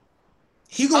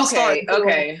 He gonna start.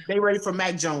 Okay. They ready for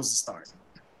Mac Jones to start.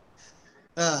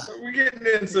 We're getting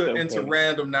into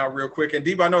random now, real quick. And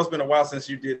Deeb, I know it's been a while since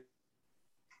you did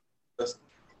this.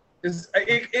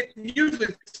 It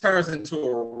usually turns into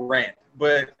a rant,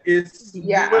 but it's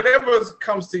whatever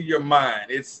comes to your mind.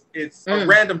 It's a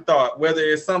random thought, whether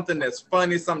it's something that's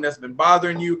funny, something that's been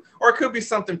bothering you, or it could be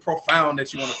something profound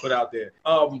that you want to put out there.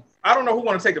 I don't know who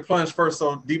want to take the plunge first,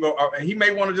 so Debo, he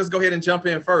may want to just go ahead and jump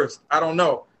in first. I don't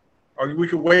know. Or we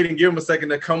could wait and give him a second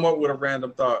to come up with a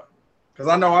random thought. Because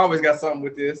I know I always got something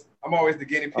with this. I'm always the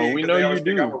guinea pig. Oh, we know you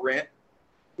do. I'm a rant.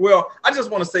 Well, I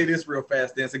just want to say this real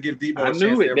fast, then, to give Debo a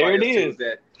chance. There it is.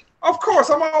 Of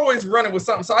course, I'm always running with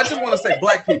something. So I just want to say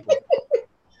black people.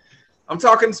 I'm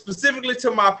talking specifically to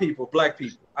my people, black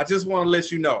people. I just want to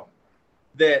let you know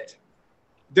that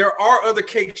there are other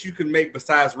cakes you can make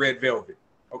besides red velvet.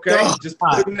 Okay? Just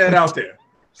putting that out there.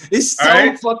 It's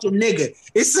so fucking nigga.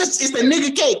 It's a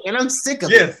nigga cake, and I'm sick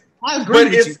of it. Yes. I agree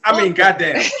with you. I mean,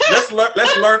 goddamn.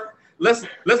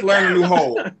 Let's learn a new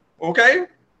hole. Okay?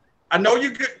 I know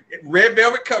you good. Red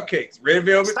velvet cupcakes, red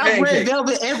velvet pancakes. Red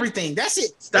velvet everything. That's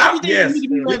it. Stop. Everything Yes.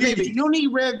 You don't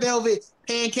need red velvet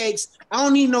pancakes. I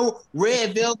don't need no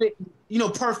red velvet,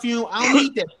 perfume. I don't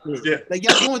need that shit. Yeah. Like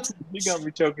y'all going to. You got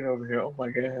me choking over here. Oh my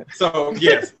god. So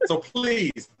yes. So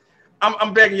please,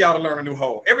 I'm begging y'all to learn a new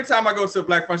hole. Every time I go to a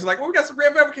black function, like, well, we got some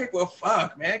red velvet cake. Well,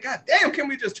 fuck, man. God damn, can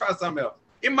we just try something else?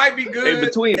 It might be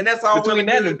good. Hey, and that's all between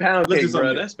that and pound cake, bro.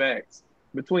 Else. That's facts.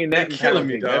 Between that and pound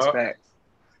cake, that's facts.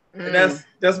 And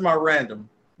that's my random.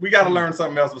 We got to learn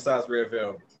something else besides red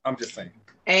velvet. I'm just saying.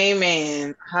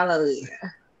 Amen. Hallelujah.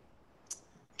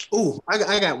 Ooh,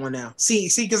 I got one now.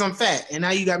 See, because I'm fat, and now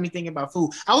you got me thinking about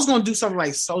food. I was gonna do something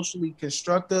like socially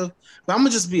constructive, but I'm gonna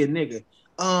just be a nigga.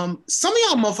 Some of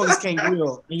y'all motherfuckers can't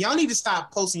grill, and y'all need to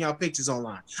stop posting y'all pictures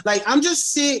online. Like, I'm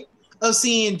just sick of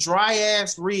seeing dry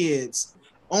ass ribs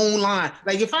online.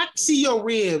 Like, if I see your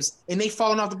ribs and they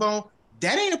falling off the bone,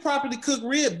 that ain't a properly cooked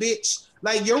rib, bitch.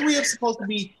 Like, your rib's supposed to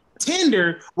be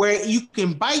tender where you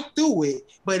can bite through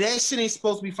it, but that shit ain't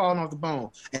supposed to be falling off the bone.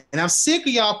 And I'm sick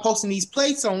of y'all posting these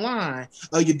plates online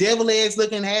of your devil eggs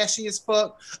looking ashy as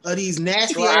fuck, of these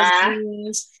nasty ass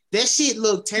greens. That shit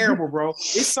look terrible, bro.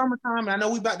 It's summertime, and I know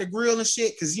we about to grill and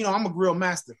shit, because, I'm a grill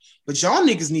master. But y'all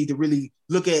niggas need to really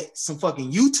look at some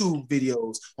fucking YouTube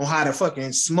videos on how to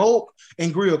fucking smoke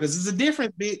and grill, because there's a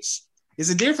difference, bitch. There's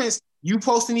a difference. You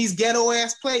posting these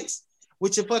ghetto-ass plates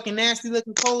with your fucking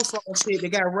nasty-looking coleslaw shit that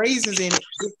got raisins in it.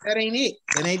 That ain't it.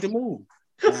 That ain't the move.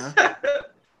 Nah.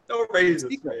 No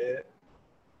raisins, man.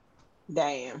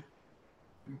 Damn.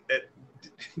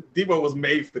 Debo was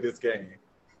made for this game.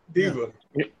 Debo,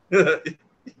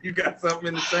 you got something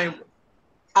in the chamber?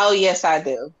 Oh, yes, I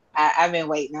do. I've been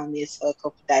waiting on this for a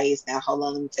couple days now. Hold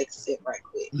on, let me take a sip right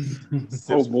quick.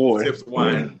 Oh, boy. Sips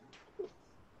wine.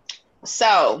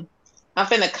 So, I'm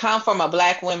finna come from a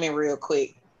black woman real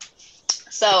quick.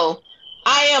 So,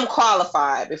 I am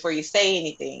qualified before you say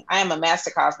anything. I am a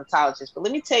master cosmetologist, but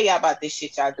let me tell y'all about this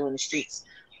shit y'all do in the streets.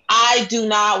 I do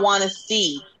not want to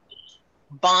see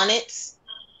bonnets,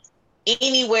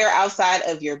 anywhere outside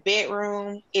of your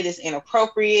bedroom. It is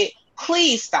inappropriate.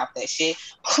 Please stop that shit.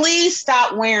 Please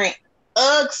stop wearing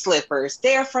UGG slippers.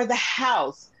 They're for the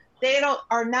house. They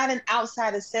are not an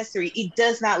outside accessory. It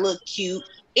does not look cute.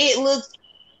 It looks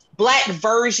black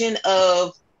version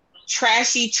of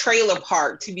trashy trailer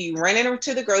park to be running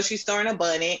to the grocery store in a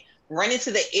bunny, running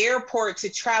to the airport to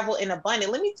travel in a bunny.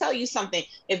 Let me tell you something.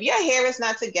 If your hair is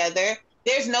not together,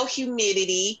 there's no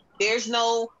humidity. There's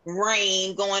no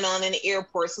rain going on in the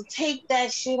airport. So take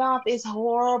that shit off. It's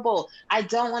horrible. I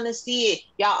don't want to see it.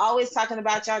 Y'all always talking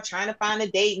about y'all trying to find a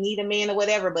date, need a man or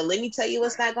whatever. But let me tell you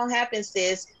what's not going to happen,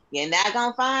 sis. You're not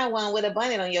going to find one with a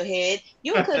bunny on your head.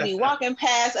 You could be walking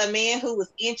past a man who was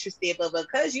interested, but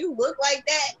because you look like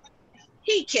that,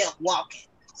 he kept walking.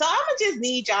 So I'm going to just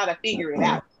need y'all to figure it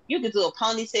out. You could do a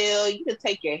ponytail. You could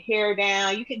take your hair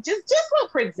down. You could just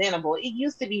look presentable. It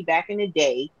used to be back in the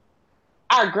day.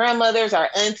 Our grandmothers, our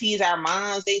aunties, our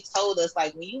moms, they told us,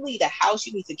 like, when you leave the house,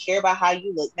 you need to care about how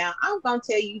you look. Now, I'm going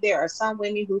to tell you, there are some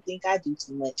women who think I do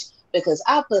too much because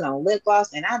I put on lip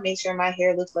gloss and I make sure my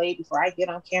hair looks laid before I get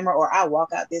on camera or I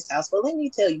walk out this house. But let me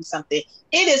tell you something.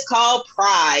 It is called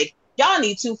pride. Y'all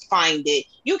need to find it.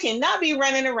 You cannot be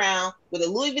running around with a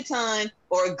Louis Vuitton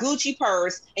or a Gucci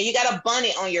purse and you got a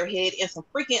bunny on your head and some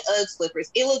freaking UGG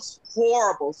slippers. It looks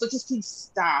horrible. So just please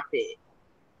stop it.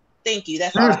 Thank you.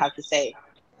 That's all I have to say.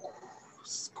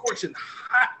 Scorching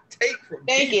hot take from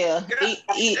Thank you.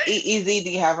 Easy, do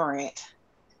you have a rant?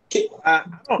 I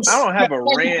don't have a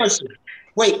rant.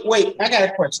 Wait. I got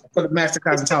a question for the Master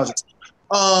Cosmetologist.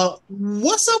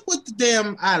 What's up with the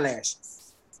damn eyelashes?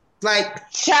 Like,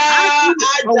 child,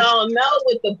 I don't know,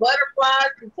 with the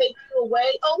butterflies to take you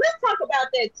away. Oh, let's talk about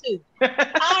that too.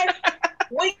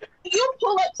 When you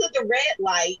pull up to the red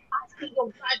light, I see your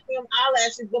goddamn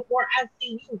eyelashes before I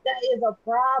see you. That is a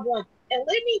problem. And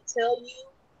let me tell you,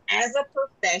 as a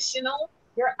professional,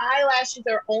 your eyelashes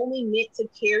are only meant to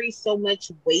carry so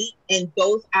much weight, and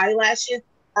those eyelashes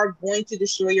are going to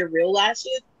destroy your real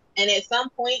lashes. And at some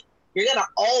point, you're going to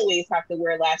always have to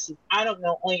wear lashes, I don't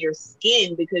know, on your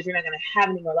skin because you're not going to have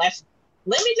any more lashes.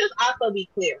 Let me just also be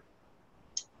clear.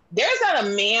 There's not a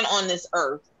man on this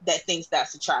earth that thinks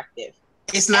that's attractive.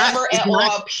 It's not. Ever at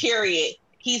all, period.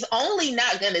 He's only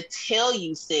not going to tell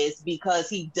you, sis, because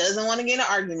he doesn't want to get in an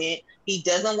argument. He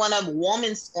doesn't want a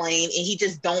woman-splain, and he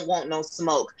just don't want no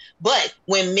smoke. But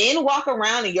when men walk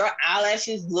around and your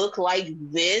eyelashes look like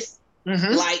this,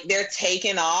 like they're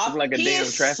taking off, like a he damn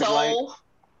is traffic so light.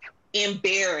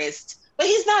 Embarrassed. But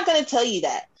he's not going to tell you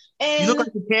that. And you look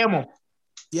like a camel.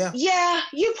 Yeah. Yeah,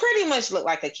 you pretty much look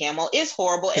like a camel. It's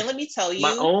horrible. And let me tell you.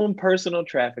 My own personal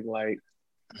traffic light.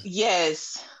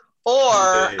 Yes. Or,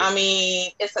 I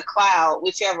mean, it's a cloud,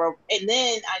 whichever. And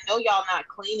then I know y'all not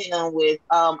cleaning them with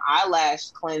eyelash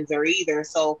cleanser either.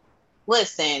 So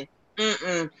listen,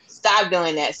 stop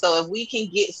doing that. So if we can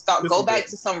go back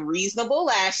to some reasonable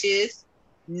lashes,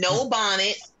 no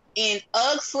bonnets, and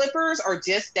UGG slippers are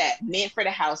just that, meant for the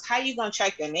house. How you gonna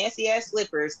track your nasty ass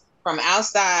slippers from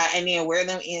outside and then wear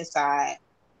them inside?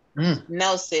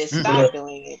 No, sis, stop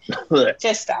doing it.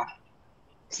 Just stop.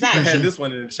 It's not I had this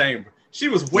one in the chamber. She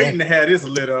was waiting to have this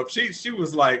lit up. She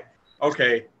was like,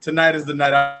 okay, tonight is the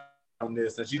night on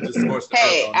this, and she just scorched the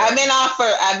Hey,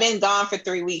 I've been gone for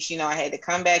 3 weeks. You know, I had to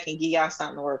come back and give y'all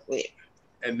something to work with.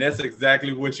 And that's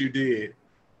exactly what you did.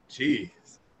 Jeez.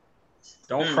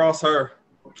 Don't cross her.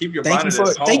 Keep your bonnet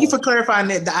at home. Thank you for clarifying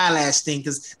the eyelash thing,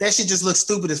 because that shit just looks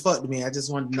stupid as fuck to me. I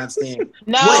just wanted to understand.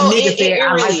 No,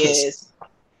 it really is.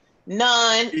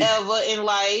 None ever in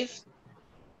life.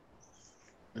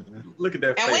 Look at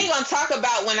that and face. we ain't gonna talk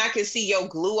about when I can see your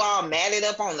glue all matted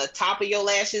up on the top of your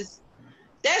lashes.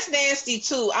 That's nasty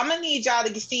too. I'm gonna need y'all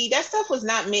to see that stuff was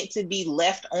not meant to be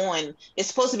left on. It's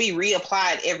supposed to be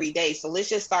reapplied every day. So let's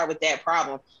just start with that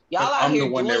problem. Y'all out here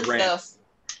doing stuff.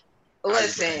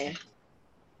 Listen,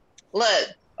 look,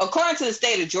 according to the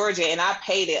state of Georgia, and I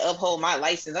pay to uphold my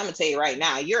license, I'm gonna tell you right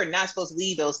now, you're not supposed to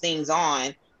leave those things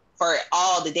on for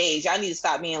all the days. Y'all need to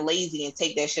stop being lazy and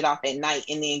take that shit off at night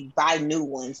and then buy new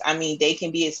ones. I mean, they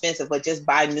can be expensive, but just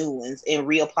buy new ones and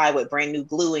reapply with brand new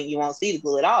glue, and you won't see the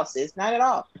glue at all, sis. Not at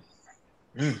all.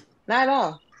 Not at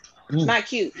all. Not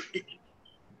cute.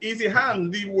 Easy, how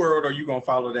in the world are you gonna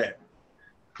follow that?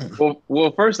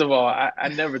 Well, first of all, I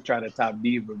never try to top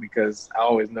Diva because I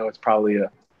always know it's probably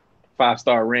a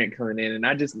 5-star rant coming in, and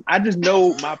I just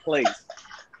know my place.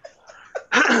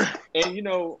 And you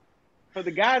know, for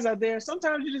the guys out there,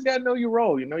 sometimes you just gotta know your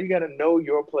role. You know, you gotta know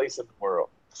your place in the world.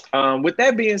 With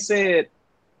that being said,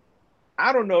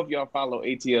 I don't know if y'all follow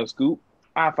ATL Scoop.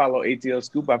 I follow ATL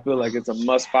Scoop. I feel like it's a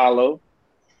must follow,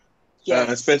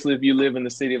 especially if you live in the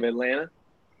city of Atlanta.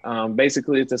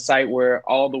 Basically, it's a site where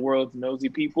all the world's nosy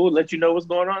people let you know what's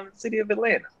going on in the city of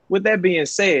Atlanta. With that being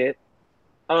said,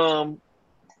 all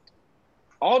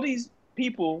these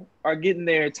people are getting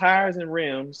their tires and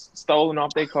rims stolen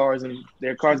off their cars, and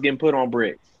their cars getting put on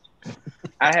bricks.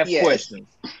 I have questions.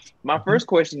 My first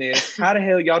question is, how the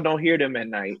hell y'all don't hear them at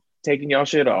night taking y'all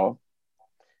shit off?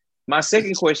 My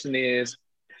second question is,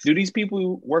 do these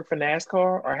people work for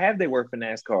NASCAR, or have they worked for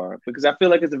NASCAR? Because I feel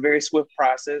like it's a very swift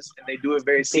process and they do it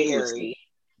very seamlessly.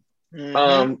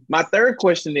 My third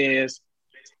question is,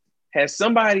 has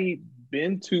somebody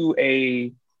been to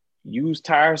a used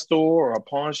tire store or a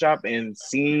pawn shop and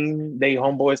seen they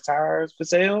homeboys' tires for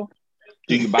sale?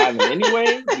 Do you buy them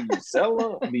anyway? Do you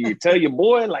sell them? Do you tell your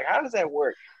boy? Like, how does that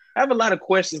work? I have a lot of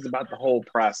questions about the whole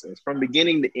process from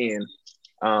beginning to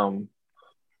end.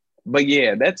 But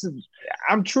yeah,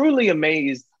 I'm truly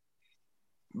amazed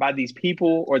by these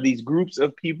people or these groups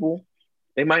of people.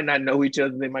 They might not know each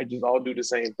other. They might just all do the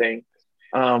same thing.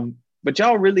 But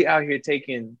y'all really out here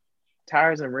taking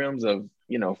tires and rims of,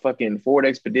 fucking Ford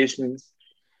Expeditions,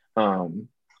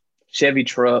 Chevy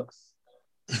trucks,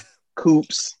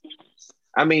 coupes.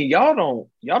 I mean, y'all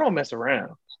don't mess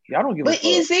around. Y'all don't give a fuck. But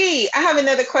Easy, I have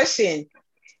another question.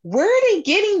 Where are they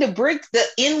getting the bricks, the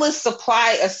endless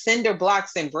supply of cinder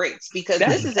blocks and bricks? Because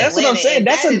this is that's Atlanta, what I'm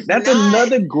saying. That's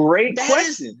another great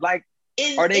question. Like,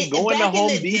 are they going to Home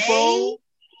Depot?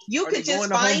 You could just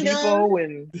find them.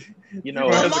 And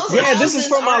this is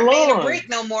from my lawn. Brick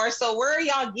no more. So where are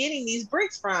y'all getting these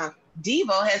bricks from?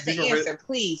 Devo has the answer.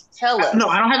 Please tell us. No,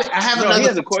 I don't have it. I have another. He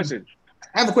has a question.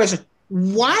 I have a question.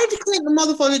 Why can't the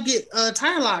motherfucker get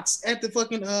tire locks at the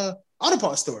fucking auto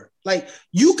parts store? Like,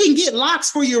 you can get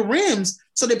locks for your rims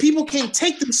so that people can't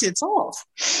take them shits off.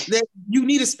 That you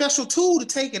need a special tool to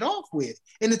take it off with,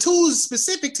 and the tool is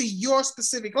specific to your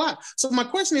specific lock. So my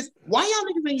question is, why y'all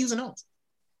niggas ain't using those?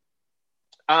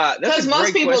 Because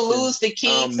most people lose the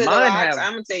key to the locks.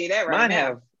 I'm gonna tell you that right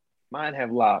now. Mine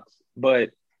have locks,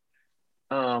 but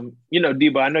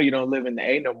Debo, I know you don't live in the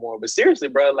A no more, but seriously,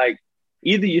 bro, like,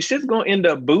 either your shit's gonna end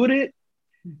up booted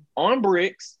on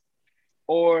bricks,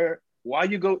 or while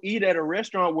you go eat at a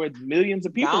restaurant with millions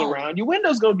of people around, your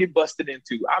window's gonna get busted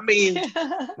into. I mean,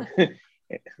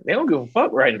 they don't give a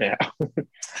fuck right now.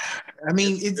 I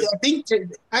mean,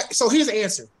 so here's the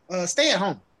answer. Stay at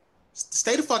home.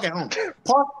 Stay the fuck at home.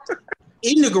 Park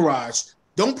in the garage.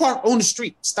 Don't park on the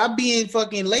street. Stop being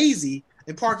fucking lazy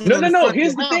and parking. No.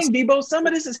 Here's the thing, Debo. Some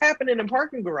of this is happening in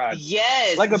parking garages.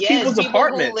 Yes, like people's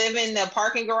apartments. People who live in the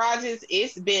parking garages.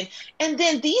 It's been, and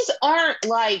then these aren't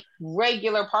like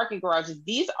regular parking garages.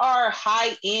 These are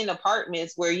high-end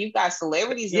apartments where you've got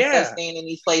celebrities and stuff staying in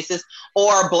these places,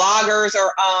 or bloggers,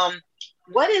 or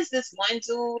what is this one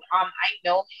dude? I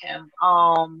know him.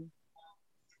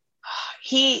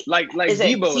 He like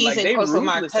Debo, like they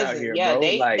ruthless out here, bro.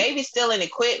 They be stealing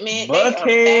equipment. Buckhead,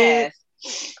 they are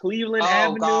fast. Cleveland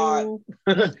Avenue.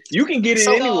 You can get it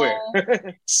anywhere.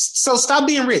 So stop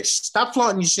being rich. Stop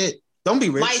flaunting your shit. Don't be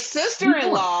rich. My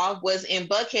sister-in-law was in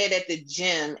Buckhead at the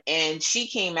gym, and she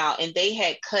came out, and they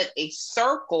had cut a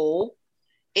circle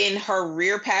in her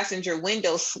rear passenger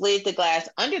window, slid the glass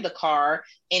under the car,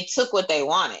 and took what they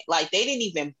wanted. Like, they didn't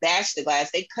even bash the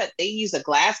glass. They used a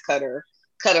glass cutter,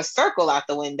 cut a circle out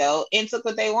the window, and took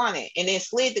what they wanted, and then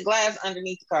slid the glass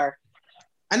underneath the car.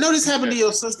 I know this happened to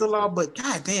your sister-in-law, but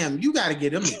goddamn, you got to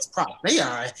get them its props. They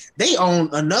own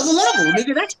another level,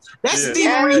 nigga. That's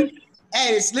thievery.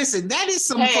 Listen, that is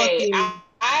some fucking.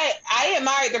 I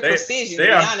admire the precision. To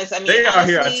be honest, I mean, they out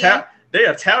here they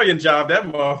Italian job that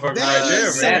motherfucker right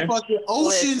there, man. Fucking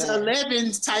Ocean's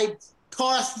 11 type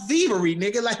car thievery,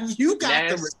 nigga. Like, you got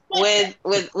the respect.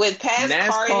 with past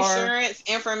NASCAR. Car insurance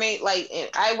information. Like,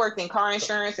 I worked in car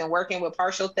insurance and working with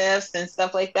partial thefts and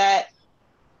stuff like that.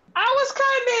 I was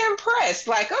kind of impressed.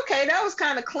 Like, okay, that was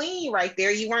kind of clean right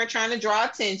there. You weren't trying to draw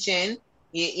attention.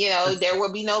 You know, there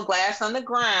would be no glass on the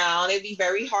ground. It'd be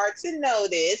very hard to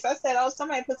notice. I said,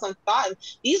 somebody put some thought in.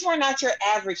 These were not your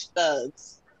average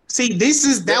thugs. See,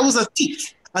 that was a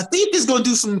thief. A thief is going to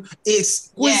do some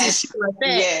exquisite shit like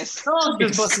that. Yes.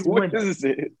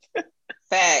 Exquisite.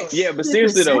 Facts. Yeah, but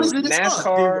seriously though,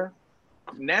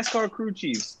 NASCAR crew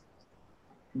chiefs,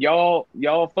 y'all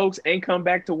folks ain't come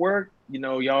back to work. You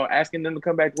know, y'all asking them to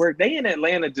come back to work. They in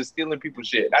Atlanta just stealing people's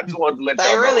shit. I just wanted to let y'all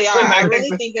know. They really are. I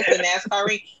really think it's a NASCAR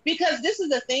ring. Because this is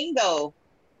the thing, though.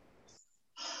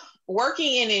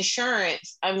 Working in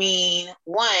insurance, I mean,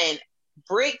 one,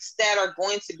 bricks that are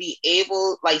going to be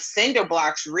able, like cinder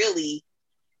blocks, really,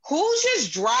 who's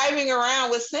just driving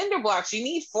around with cinder blocks? You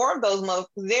need 4 of those motherfuckers.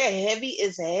 They're heavy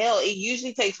as hell. It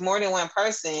usually takes more than one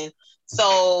person.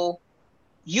 So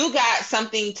you got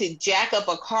something to jack up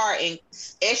a car, and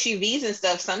SUVs and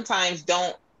stuff sometimes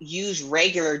don't use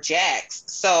regular jacks.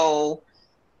 So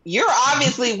you're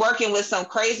obviously working with some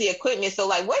crazy equipment. So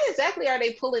like, what exactly are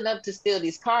they pulling up to steal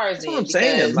these cars? That's what I'm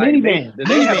saying. Like, minivan.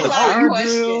 They have a power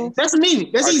drill? That's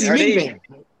easy. Minivan.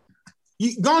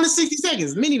 You go on in 60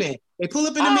 seconds. Minivan. They pull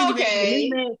up in the minivan. Okay.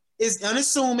 The minivan is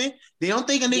unassuming. They don't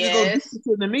think a nigga go deep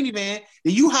into the minivan.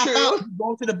 Then you hop out, you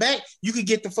go to the back. You could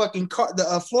get the fucking car,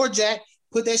 the floor jack.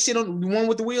 Put that shit on the one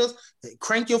with the wheels.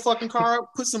 Crank your fucking car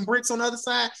up. Put some bricks on the other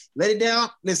side. Let it down.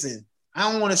 Listen,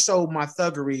 I don't want to show my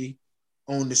thuggery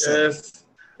on the show. Yes,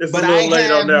 but I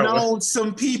have known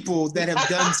some people that have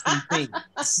done some things.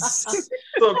 So,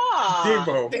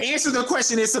 Debo, the answer to the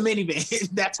question is a minivan.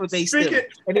 That's what they steal.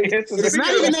 It's not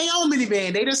even their own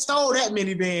minivan. They just stole that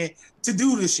minivan to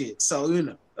do the shit. So, you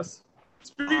know.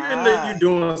 Speaking of you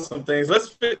doing some things, let's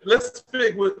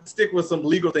stick with some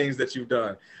legal things that you've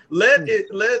done.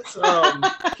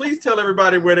 Please tell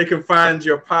everybody where they can find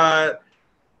your pod,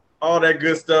 all that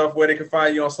good stuff, where they can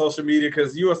find you on social media,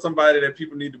 because you are somebody that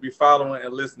people need to be following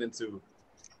and listening to.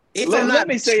 Let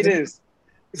me say this.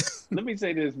 Let me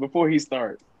say this before he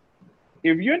starts.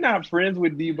 If you're not friends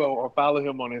with Debo or follow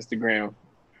him on Instagram,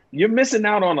 you're missing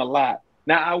out on a lot.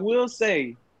 Now, I will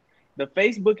say, the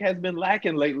Facebook has been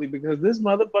lacking lately because this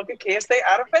motherfucker can't stay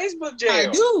out of Facebook jail.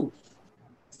 I do.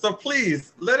 So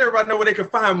please let everybody know where they can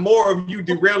find more of you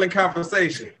derailing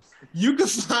conversation. You can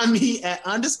find me at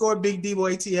 _Big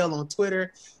Debo ATL on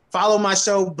Twitter. Follow my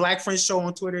show, Black Friends Show,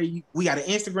 on Twitter. We got an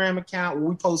Instagram account where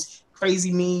we post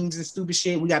crazy memes and stupid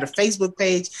shit. We got a Facebook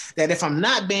page that if I'm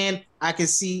not banned, I can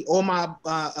see all my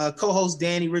co-host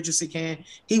Danny Richardson can.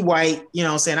 He white, you know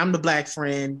what I'm saying? I'm the black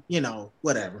friend, you know,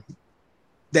 whatever.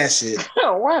 That shit.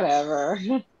 Whatever.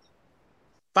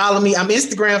 Follow me. I'm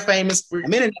Instagram famous.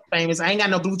 I'm internet famous. I ain't got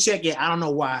no blue check yet. I don't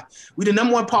know why. We the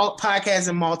number one podcast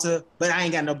in Malta, but I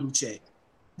ain't got no blue check.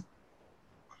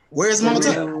 Where's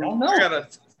Malta? I don't know. I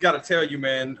gotta tell you,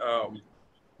 man.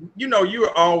 You know, you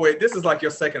are always. This is like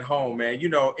your second home, man. You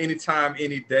know, anytime,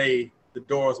 any day, the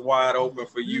door is wide open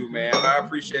for you, man. I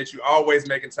appreciate you always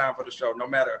making time for the show, no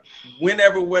matter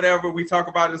whenever, whatever we talk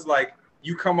about. It's like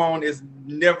you come on is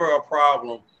never a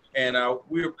problem, and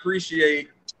we appreciate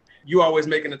you always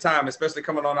making the time, especially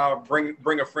coming on our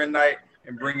bring a friend night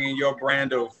and bringing your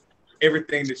brand of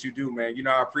everything that you do, man. You know,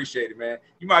 I appreciate it, man.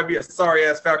 You might be a sorry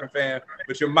ass Falcon fan,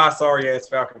 but you're my sorry ass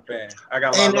Falcon fan. I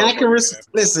got a lot of love for you,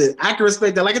 listen. I can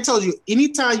respect that. Like I told you,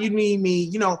 anytime you need me,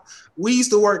 you know, we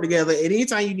used to work together, and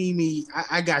anytime you need me,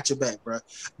 I got your back, bro.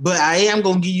 But I am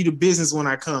gonna give you the business when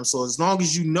I come. So as long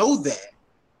as you know that,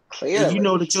 and you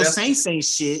know that your Saints ain't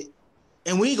shit,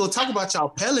 and we ain't gonna talk about y'all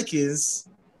Pelicans,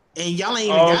 and y'all ain't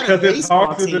even got a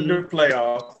baseball team. The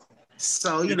playoffs.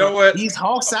 So you know what? These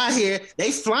Hawks out here,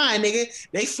 they flying, nigga.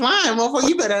 They flying, motherfucker.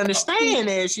 You better understand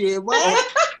that shit, boy.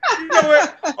 You know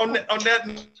what? On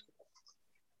that,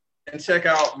 and check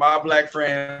out my black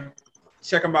friend.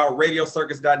 Check them out,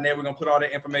 radiocircus.net. We're gonna put all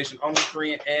that information on the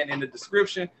screen and in the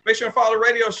description. Make sure you follow the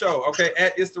radio show. Okay,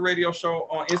 at It's the Radio Show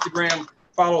on Instagram.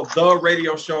 Follow the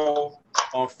Radio Show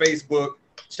on Facebook.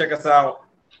 Check us out.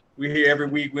 We're here every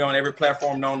week. We're on every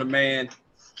platform known to man.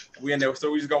 We in there.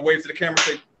 So we're just gonna wave to the camera.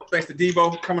 Say thanks to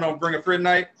Debo coming on Bring a Friend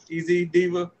Night. Easy,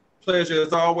 Diva. Pleasure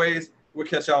as always. We'll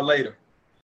catch y'all later.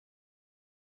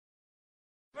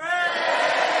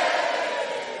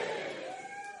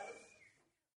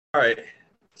 All right.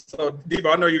 So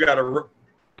Debo, I know you got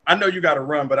to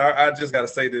run, but I just got to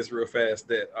say this real fast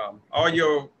that all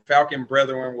your Falcon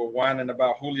brethren were whining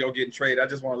about Julio getting traded. I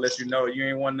just want to let you know you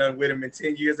ain't won nothing with him in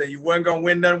 10 years, and you wasn't gonna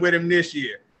win nothing with him this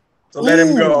year. So let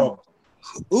him go.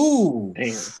 Ooh,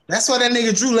 damn. That's why that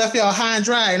nigga Drew left y'all high and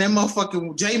dry, and that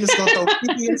motherfucking Jameis gonna throw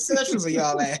 50 interceptions on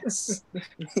y'all ass.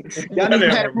 Y'all need to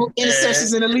have more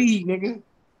interceptions in the league, nigga.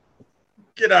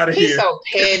 Get out of here. He's so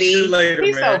petty.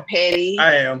 Later, so petty.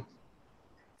 I am.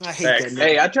 I hate that nigga.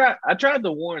 Hey, I tried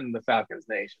to warn the Falcons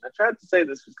Nation. I tried to say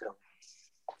this was coming.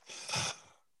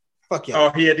 Fuck yeah. Oh,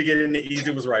 he had to get in the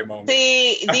easy was right moment.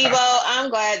 See, Debo,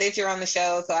 I'm glad that you're on the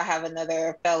show, so I have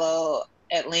another fellow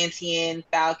Atlantean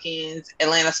Falcons,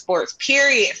 Atlanta sports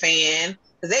period fan,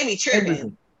 because they be tripping.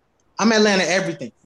 Everything. I'm Atlanta everything.